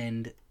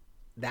 And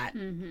that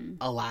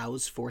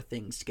allows for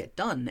things to get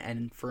done.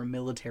 And for a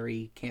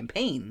military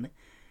campaign,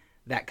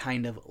 that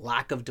kind of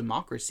lack of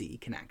democracy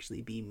can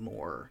actually be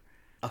more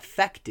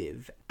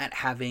effective at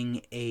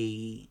having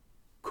a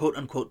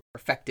quote-unquote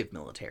effective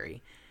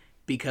military,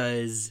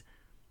 because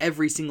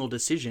every single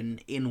decision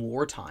in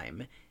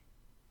wartime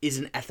is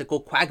an ethical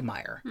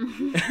quagmire.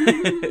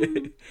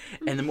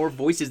 And the more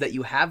voices that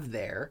you have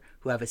there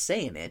who have a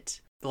say in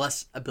it, the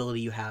less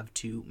ability you have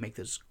to make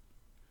those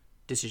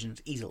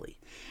decisions easily.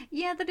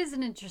 Yeah, that is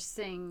an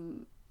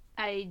interesting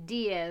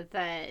idea,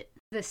 that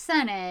the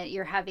Senate,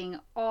 you're having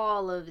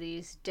all of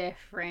these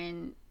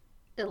different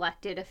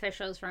elected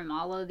officials from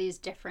all of these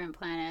different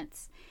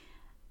planets,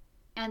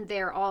 and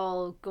they're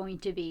all going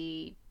to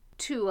be,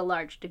 to a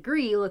large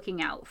degree,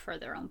 looking out for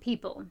their own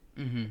people.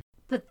 Mm-hmm.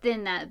 But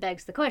then that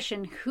begs the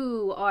question,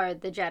 who are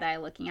the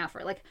Jedi looking out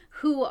for? Like,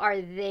 who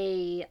are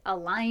they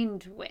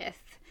aligned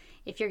with?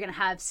 If you're going to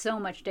have so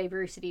much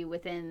diversity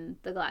within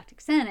the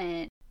Galactic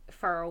Senate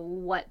for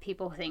what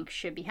people think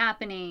should be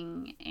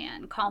happening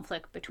and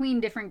conflict between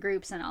different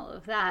groups and all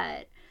of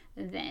that,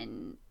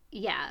 then,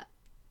 yeah,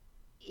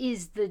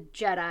 is the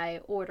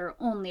Jedi Order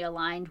only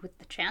aligned with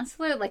the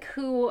Chancellor? Like,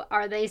 who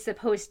are they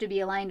supposed to be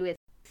aligned with?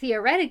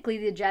 Theoretically,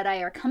 the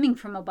Jedi are coming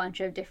from a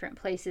bunch of different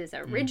places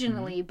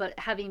originally, but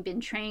having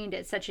been trained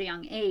at such a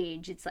young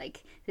age, it's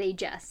like they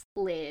just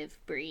live,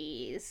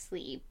 breathe,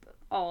 sleep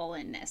all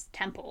in this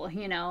temple,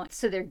 you know?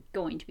 So they're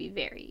going to be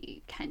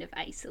very kind of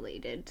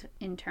isolated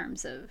in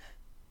terms of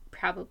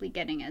probably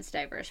getting as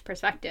diverse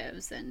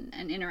perspectives and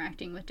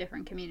interacting with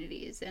different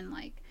communities and,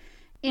 like,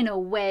 in a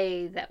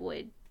way that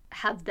would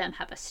have them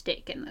have a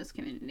stake in those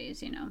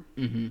communities, you know?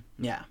 Mm-hmm.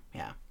 Yeah.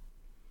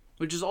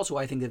 Which is also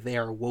why I think that they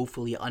are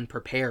woefully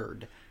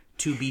unprepared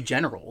to be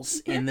generals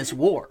in this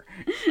war.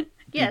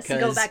 Yes,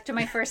 go back to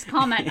my first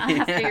comment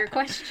after your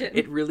question.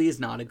 It really is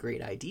not a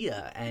great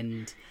idea.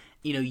 And,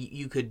 you know,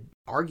 you could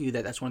argue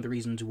that that's one of the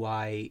reasons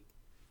why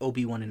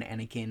Obi-Wan and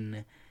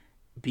Anakin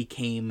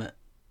became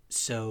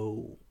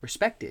so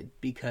respected,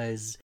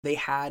 because they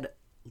had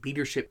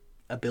leadership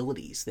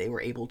abilities. They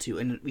were able to,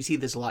 and we see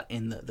this a lot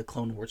in the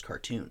Clone Wars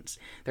cartoons,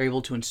 they're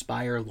able to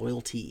inspire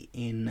loyalty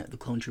in the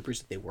clone troopers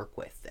that they work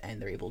with,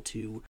 and they're able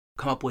to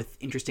come up with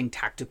interesting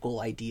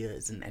tactical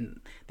ideas, and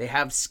they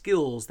have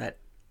skills that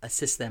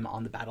assist them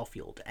on the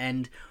battlefield.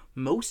 And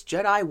most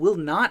Jedi will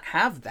not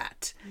have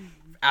that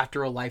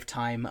after a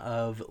lifetime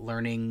of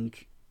learning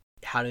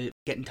how to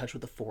get in touch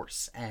with the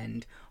Force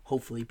and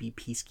hopefully be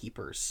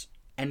peacekeepers.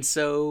 And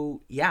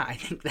so, yeah, I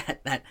think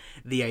that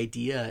the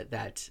idea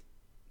that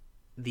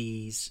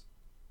these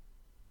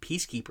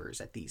peacekeepers,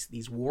 that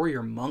these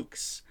warrior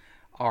monks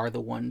are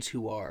the ones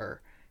who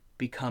are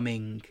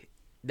becoming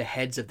the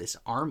heads of this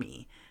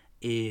army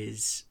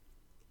is,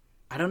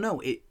 I don't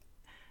know,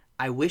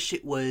 I wish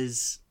it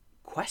was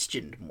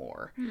questioned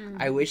more.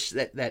 I wish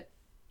that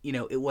you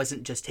know, it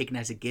wasn't just taken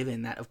as a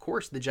given that, of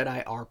course, the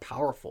Jedi are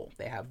powerful.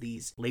 They have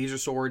these laser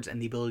swords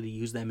and the ability to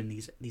use them in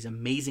these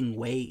amazing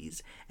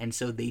ways, and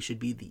so they should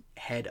be the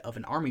head of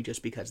an army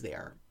just because they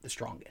are the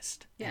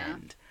strongest. Yeah.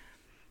 And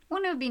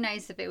wouldn't it be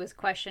nice if it was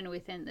questioned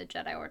within the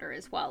Jedi Order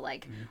as well?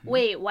 Like,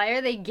 wait, why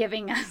are they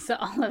giving us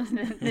all of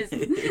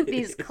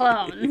these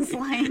clones?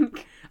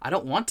 Like, I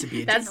don't want to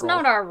be a that's general.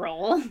 not our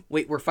role.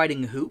 Wait, we're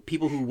fighting who?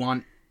 People who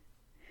want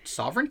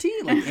sovereignty?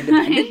 Like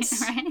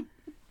independence? Right.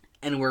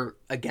 And we're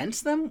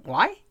against them?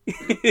 Why?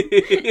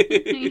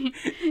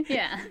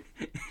 Yeah.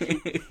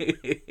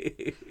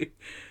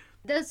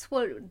 That's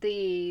what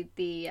the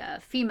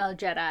female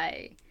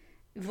Jedi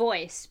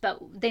voice, but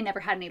they never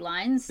had any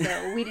lines,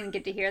 so we didn't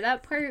get to hear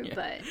that part. Yeah.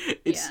 But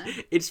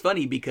it's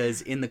funny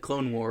because in the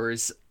Clone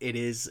Wars, it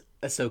is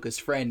Ahsoka's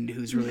friend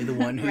who's really the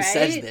one who right?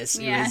 says this,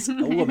 who is a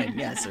woman,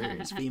 yes, or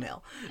is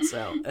female.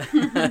 So,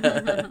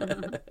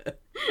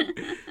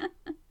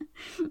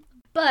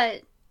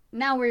 but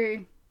now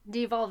we're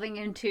devolving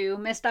into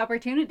missed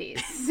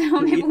opportunities,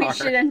 so maybe we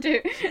should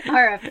enter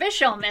our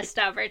official missed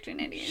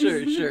opportunities.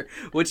 Sure.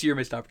 What's your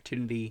missed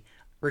opportunity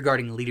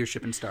regarding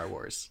leadership in Star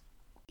Wars?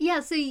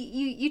 Yeah, so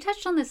you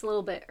touched on this a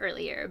little bit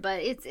earlier,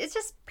 but it's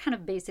just kind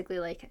of basically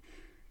like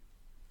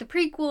the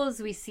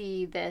prequels. We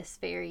see this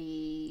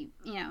very,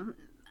 you know,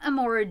 a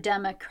more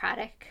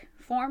democratic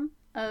form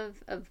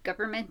of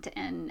government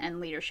and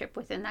leadership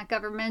within that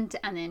government,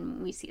 and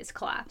then we see its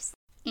collapse.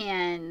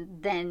 And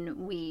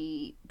then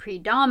we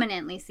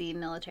predominantly see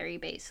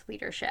military-based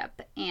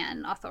leadership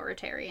and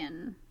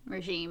authoritarian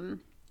regime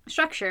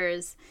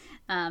structures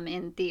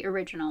in the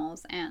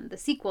originals and the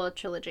sequel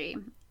trilogy.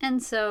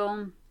 And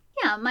so,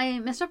 yeah, my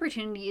missed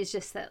opportunity is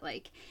just that,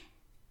 like,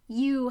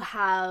 you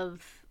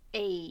have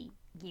a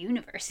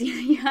universe.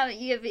 You have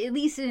at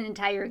least an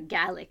entire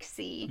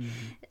galaxy.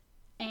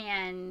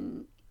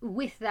 And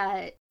with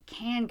that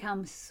can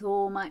come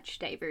so much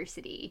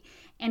diversity.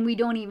 And we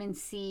don't even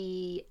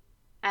see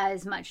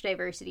as much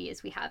diversity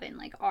as we have in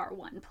like our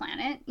one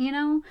planet, you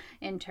know,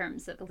 in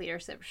terms of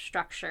leadership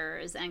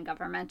structures and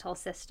governmental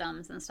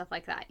systems and stuff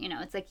like that. You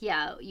know, it's like,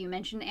 yeah, you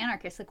mentioned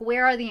anarchists. Like,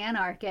 where are the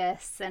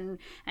anarchists and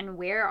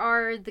where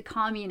are the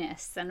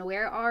communists and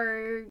where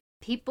are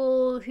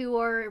people who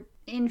are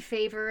in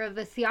favor of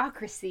a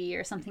theocracy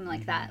or something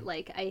like that?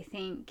 Like, I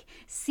think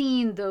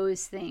seeing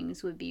those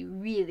things would be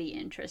really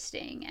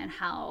interesting, and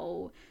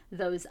how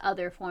those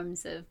other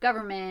forms of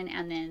government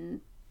and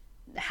then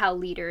how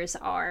leaders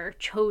are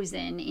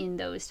chosen in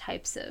those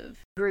types of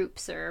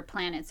groups or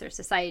planets or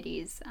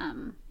societies.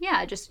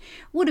 Just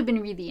would have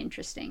been really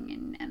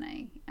interesting,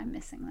 and I'm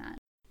missing that.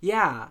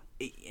 Yeah,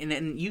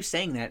 and you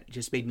saying that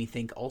just made me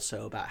think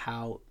also about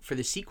how for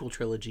the sequel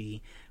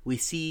trilogy, we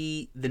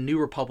see the New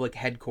Republic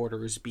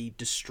headquarters be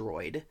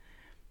destroyed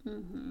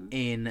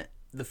in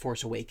The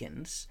Force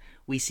Awakens.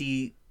 We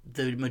see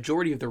the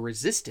majority of the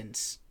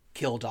Resistance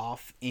killed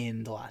off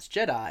in The Last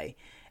Jedi,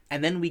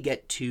 and then we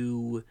get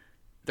to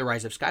The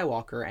Rise of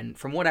Skywalker, and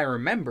from what I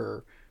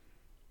remember,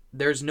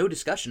 there's no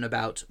discussion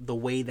about the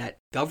way that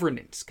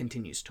governance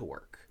continues to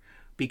work,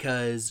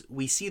 because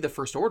we see the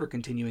First Order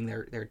continuing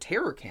their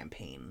terror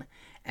campaign,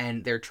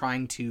 and they're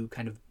trying to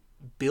kind of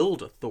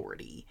build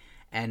authority,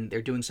 and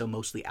they're doing so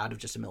mostly out of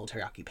just a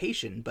military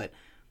occupation. But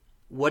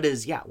what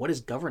does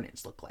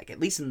governance look like? At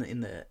least in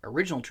the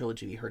original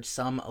trilogy, we heard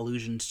some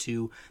allusions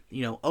to,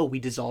 you know, oh, we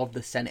dissolved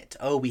the Senate.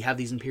 Oh, we have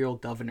these imperial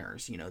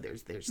governors. You know,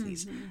 there's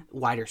these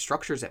wider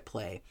structures at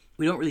play.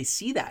 We don't really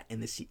see that in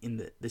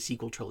the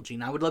sequel trilogy,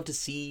 and I would love to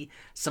see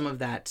some of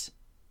that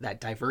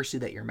diversity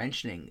that you're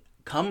mentioning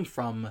come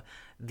from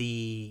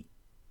the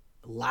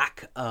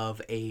lack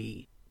of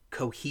a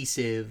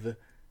cohesive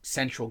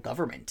central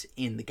government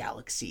in the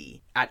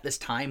galaxy at this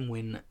time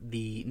when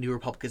the New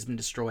Republic has been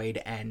destroyed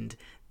and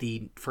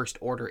the First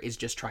Order is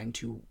just trying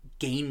to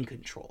gain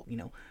control. You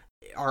know,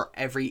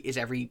 is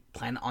every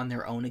planet on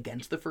their own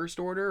against the First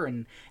Order,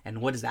 and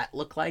what does that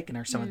look like? And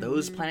are some of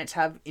those planets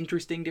have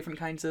interesting different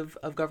kinds of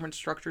government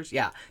structures?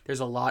 Yeah, there's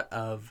a lot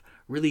of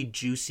really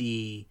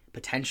juicy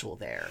potential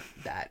there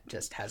that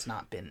just has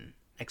not been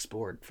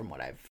explored from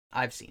what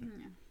I've seen.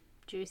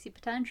 Juicy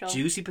potential.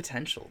 Juicy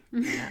potential.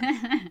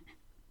 Yeah.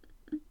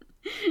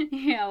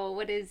 Yeah, well,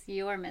 what is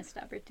your missed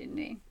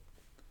opportunity?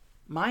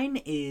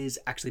 Mine is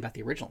actually about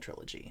the original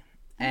trilogy,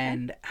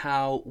 and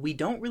how we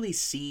don't really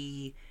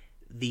see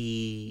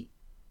the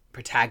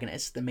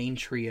protagonists, the main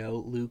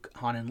trio, Luke,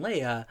 Han, and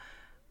Leia.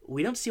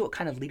 We don't see what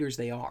kind of leaders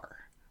they are.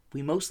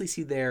 We mostly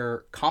see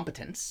their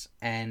competence,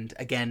 and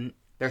again,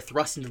 they're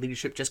thrust into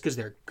leadership just because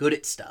they're good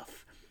at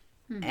stuff.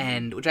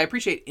 And which I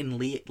appreciate in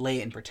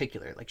Leia in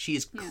particular. Like, she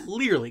is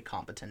clearly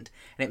competent,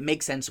 and it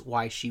makes sense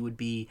why she would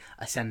be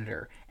a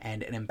senator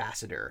and an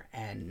ambassador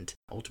and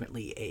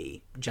ultimately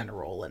a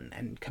general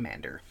and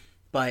commander.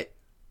 But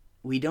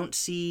we don't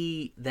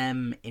see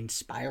them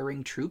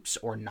inspiring troops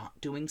or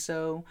not doing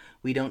so.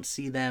 We don't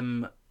see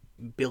them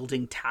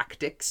building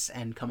tactics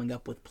and coming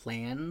up with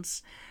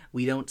plans.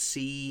 We don't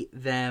see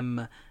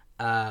them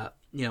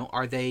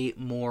are they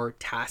more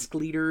task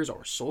leaders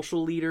or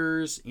social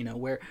leaders? You know,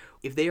 where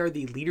if they are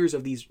the leaders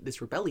of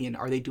this rebellion,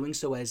 are they doing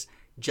so as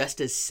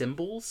just as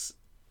symbols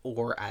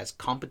or as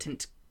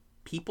competent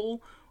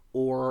people,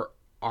 or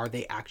are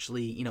they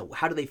actually, you know,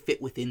 how do they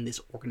fit within this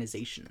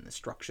organization and the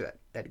structure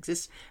that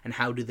exists, and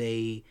how do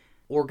they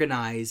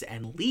organize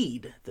and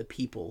lead the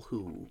people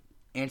who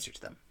answer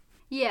to them?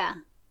 Yeah,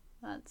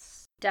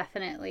 that's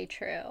definitely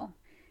true.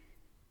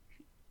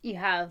 You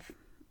have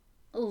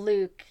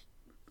Luke,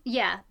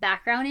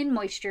 background in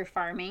moisture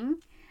farming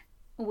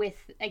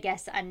with, I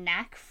guess, a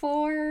knack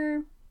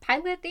for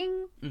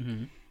piloting.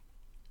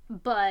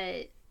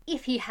 But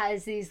if he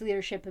has these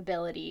leadership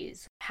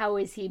abilities, how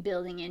is he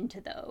building into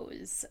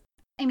those?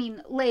 I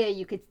mean, Leia,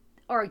 you could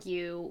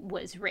argue,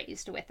 was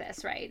raised with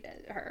this, right?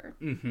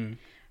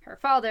 Her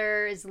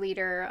father is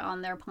leader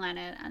on their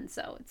planet, and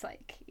so it's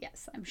like,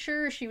 yes, I'm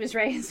sure she was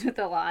raised with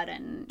a lot,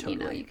 and totally.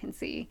 You know, you can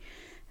see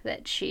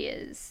that she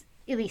is,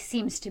 at least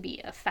seems to be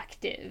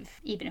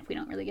effective, even if we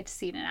don't really get to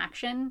see it in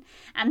action.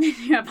 And then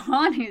you have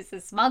Han, who's a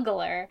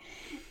smuggler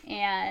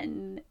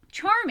and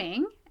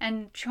charming,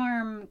 and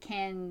charm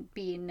can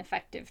be an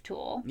effective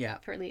tool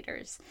for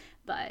leaders.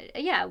 But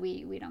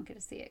we don't get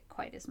to see it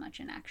quite as much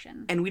in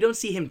action. And we don't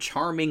see him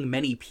charming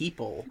many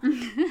people.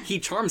 He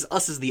charms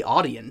us as the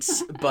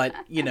audience. But,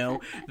 you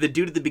know, the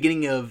dude at the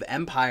beginning of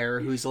Empire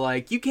who's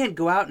like, you can't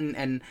go out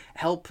and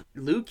help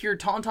Luke, your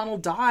Tauntaun will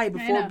die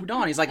before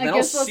dawn. He's like, then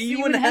I'll see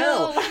you in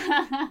hell.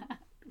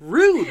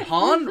 Rude,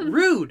 Han,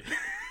 rude.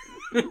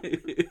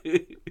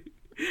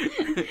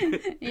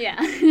 Yeah.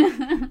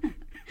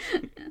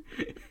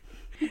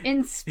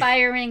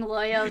 Inspiring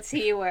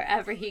loyalty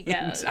wherever he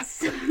goes.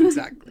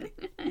 Exactly.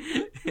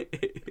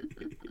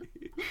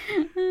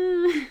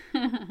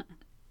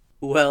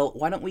 Well,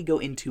 why don't we go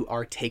into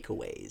our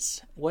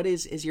takeaways? What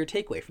is your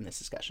takeaway from this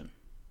discussion?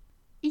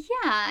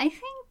 I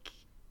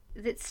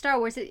think that Star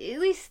Wars, at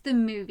least the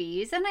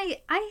movies, and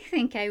I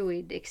think I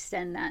would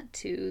extend that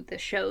to the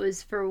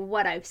shows for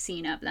what I've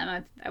seen of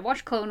them. I've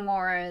watched Clone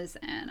Wars,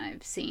 and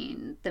I've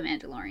seen The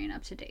Mandalorian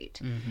up to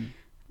date. Mm-hmm.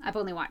 I've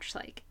only watched,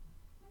 like,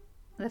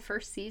 the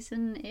first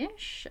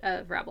season-ish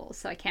of Rebels,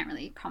 so I can't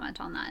really comment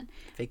on that.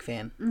 Fake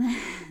fan.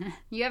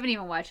 You haven't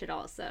even watched it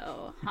all,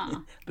 so,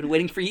 Been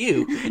waiting for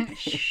you.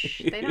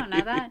 Shh, they don't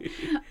know that.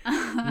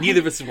 Neither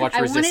of us have watched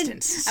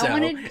Resistance. I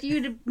wanted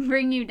you to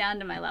bring you down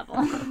to my level.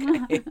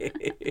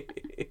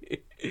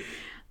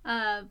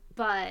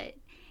 But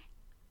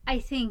I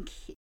think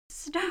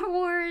Star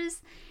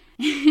Wars,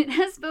 it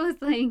has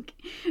both, like,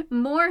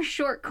 more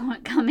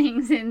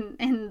shortcomings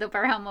in the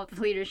realm of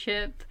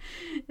leadership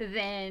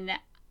than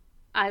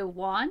I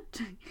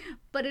want,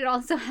 but it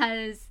also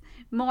has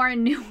more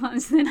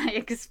nuance than I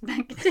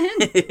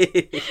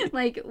expected.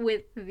 Like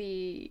with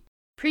the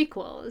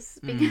prequels,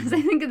 because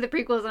I think of the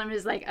prequels I'm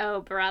just like, oh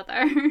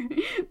brother,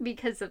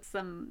 because of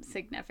some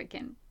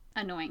significant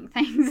annoying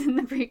things in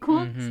the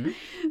prequels.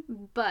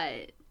 Mm-hmm.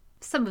 But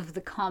some of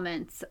the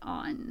comments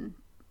on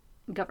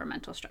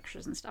governmental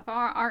structures and stuff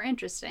are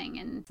interesting,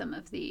 and some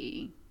of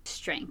the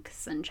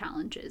strengths and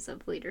challenges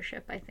of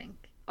leadership, I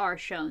think, are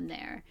shown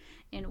there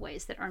in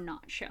ways that are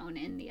not shown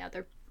in the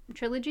other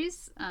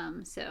trilogies.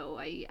 So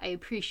I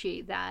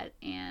appreciate that,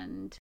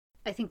 and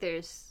I think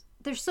there's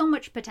so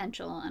much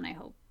potential, and I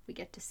hope we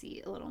get to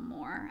see a little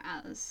more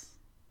as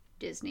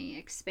Disney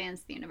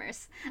expands the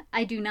universe.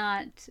 I do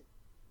not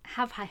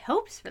have high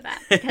hopes for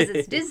that because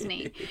it's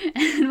Disney,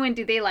 and when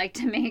do they like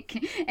to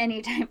make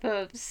any type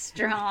of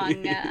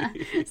strong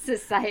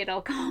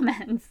societal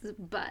comments?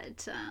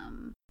 But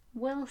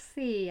we'll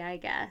see, I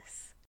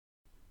guess.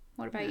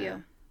 What about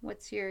you?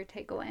 What's your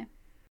takeaway?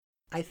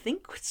 I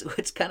think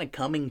what's kind of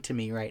coming to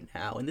me right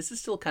now, and this is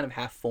still kind of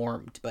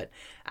half-formed, but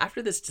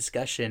after this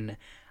discussion,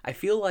 I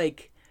feel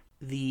like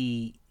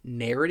the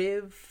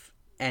narrative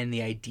and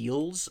the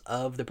ideals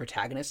of the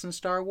protagonists in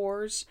Star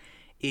Wars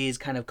is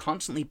kind of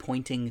constantly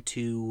pointing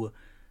to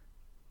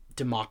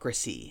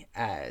democracy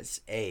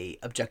as a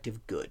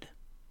objective good.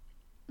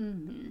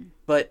 Mm-hmm.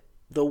 But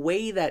the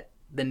way that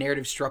the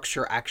narrative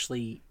structure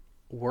actually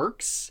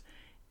works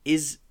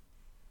is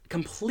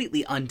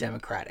completely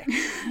undemocratic.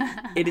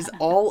 It is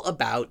all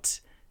about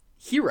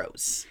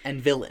heroes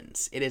and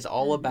villains. It is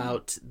all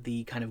about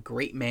the kind of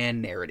great man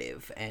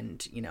narrative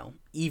and,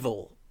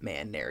 evil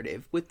man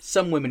narrative, with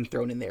some women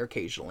thrown in there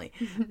occasionally.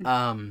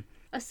 A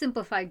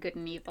simplified good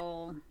and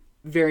evil.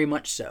 Very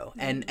much so.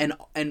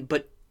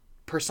 But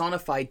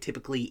personified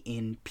typically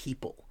in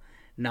people,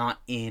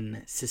 not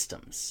in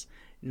systems,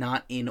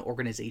 not in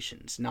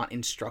organizations, not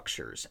in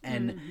structures.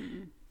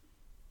 And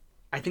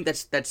I think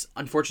that's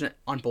unfortunate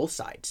on both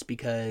sides,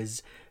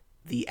 because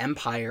the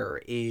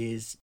Empire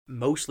is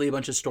mostly a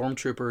bunch of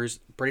stormtroopers,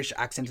 British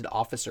accented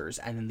officers,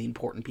 and then the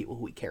important people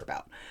who we care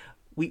about.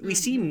 We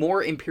see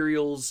more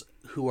Imperials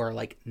who are,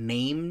 like,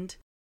 named,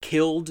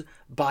 killed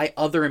by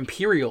other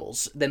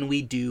Imperials than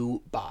we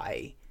do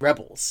by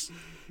rebels.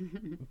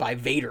 By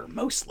Vader,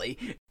 mostly.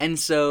 And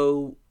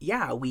so,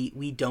 yeah,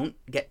 we don't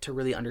get to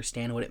really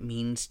understand what it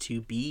means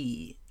to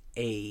be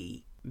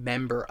a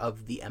member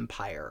of the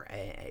Empire,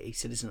 a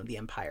citizen of the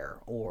Empire,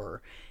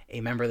 or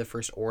a member of the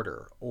First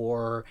Order,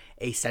 or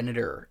a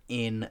senator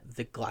in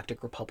the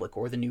Galactic Republic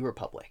or the New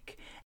Republic.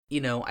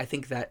 I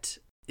think that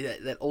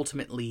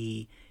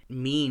ultimately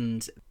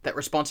means that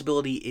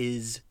responsibility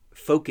is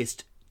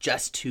focused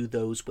just to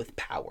those with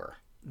power,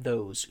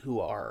 those who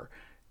are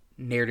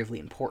narratively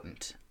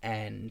important,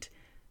 and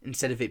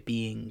instead of it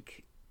being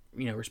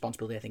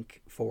responsibility, I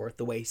think, for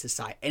the way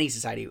any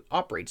society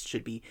operates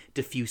should be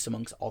diffuse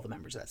amongst all the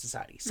members of that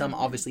society. Some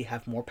obviously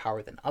have more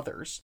power than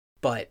others,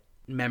 but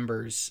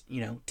members,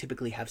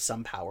 typically have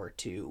some power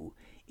to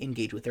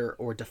engage with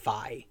or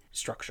defy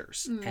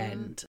structures.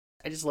 And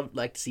I just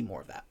like to see more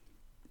of that.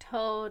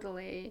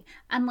 Totally.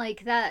 And,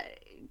 like, that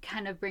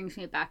kind of brings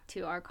me back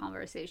to our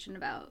conversation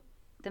about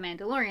The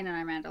Mandalorian and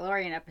our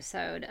Mandalorian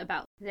episode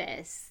about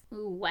this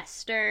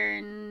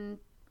Western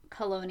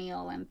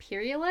colonial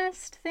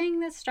imperialist thing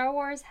that Star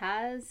Wars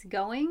has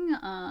going,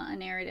 a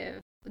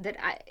narrative that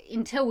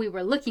until we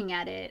were looking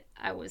at it,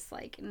 I was,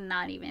 like,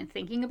 not even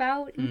thinking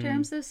about in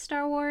terms of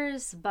Star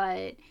Wars.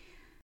 But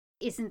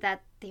isn't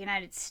that the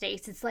United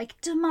States? It's like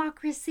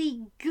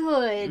democracy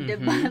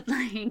good, but,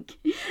 like,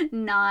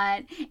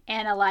 not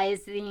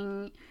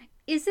analyzing,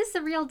 is this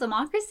a real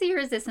democracy or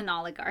is this an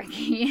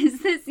oligarchy?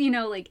 Is this,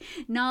 like,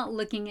 not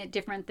looking at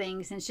different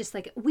things, and it's just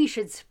like, we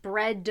should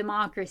spread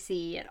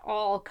democracy at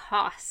all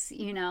costs,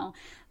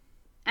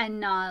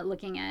 and not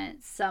looking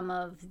at some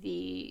of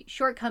the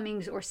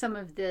shortcomings or some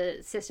of the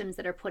systems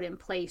that are put in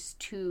place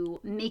to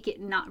make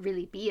it not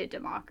really be a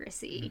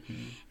democracy.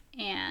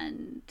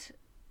 And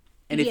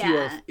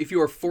if you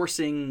are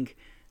forcing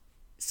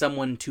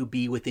someone to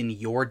be within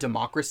your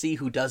democracy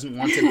who doesn't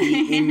want to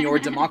be in your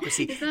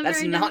democracy,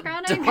 that's not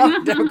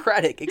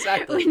democratic.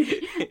 Exactly.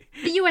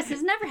 The U.S.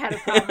 has never had a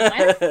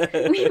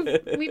problem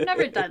with. We've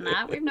never done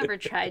that. We've never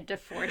tried to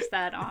force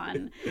that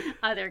on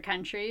other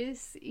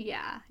countries.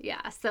 Yeah.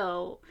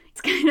 So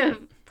it's kind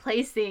of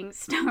placing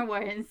Star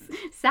Wars,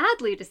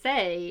 sadly to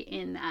say,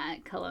 in that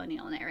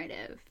colonial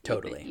narrative.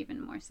 Totally.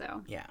 Even more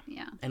so. Yeah.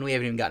 Yeah. And we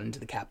haven't even gotten into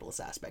the capitalist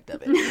aspect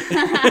of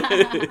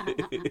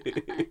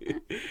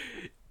it.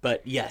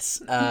 But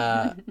yes,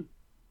 I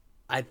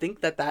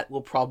think that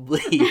will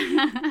probably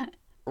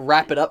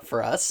wrap it up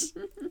for us.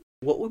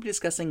 What will we be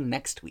discussing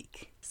next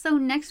week? So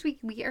next week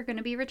we are going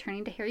to be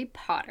returning to Harry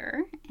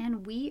Potter,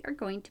 and we are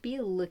going to be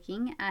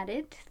looking at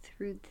it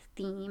through the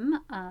theme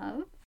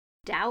of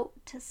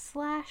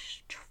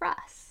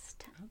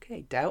doubt/trust.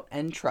 Okay, doubt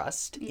and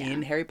trust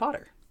in Harry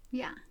Potter.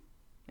 Yeah.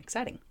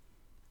 Exciting.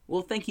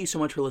 Well, thank you so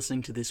much for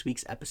listening to this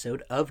week's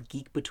episode of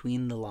Geek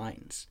Between the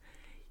Lines.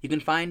 You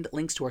can find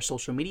links to our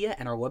social media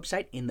and our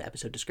website in the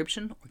episode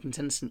description, or you can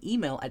send us an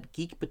email at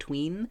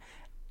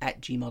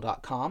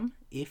geekbetween@gmail.com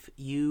if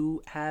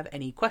you have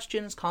any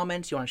questions,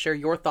 comments, you want to share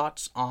your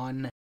thoughts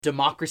on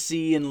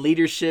democracy and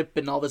leadership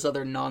and all this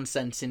other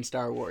nonsense in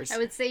Star Wars. I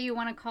would say you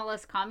want to call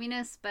us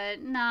communists,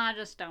 but nah,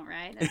 just don't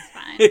write. It's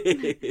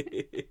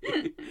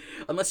fine.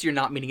 Unless you're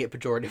not meaning it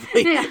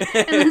pejoratively. Yeah,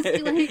 unless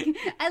you're like,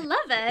 I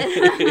love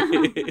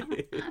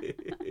it.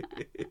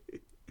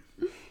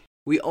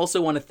 We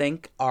also want to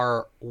thank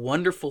our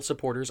wonderful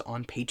supporters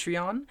on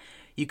Patreon.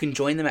 You can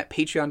join them at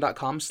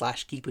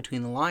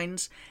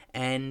patreon.com/geekbetweenthelines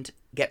and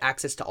get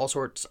access to all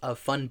sorts of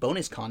fun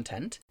bonus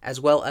content, as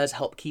well as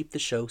help keep the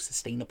show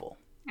sustainable.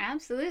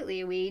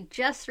 Absolutely. We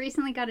just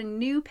recently got a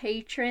new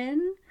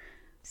patron.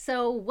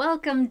 So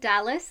welcome,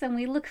 Dallas, and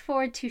we look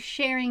forward to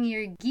sharing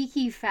your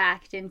geeky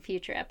fact in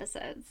future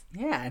episodes.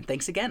 Yeah, and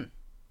thanks again.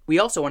 We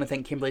also want to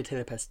thank Kimberly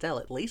Taylor Pastel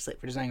at Lacelet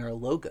for designing our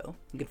logo.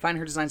 You can find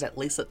her designs at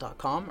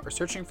lacelet.com or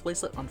searching for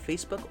Lacelet on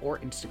Facebook or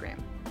Instagram.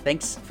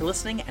 Thanks for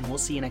listening, and we'll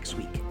see you next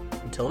week.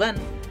 Until then,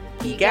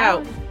 geek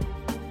out!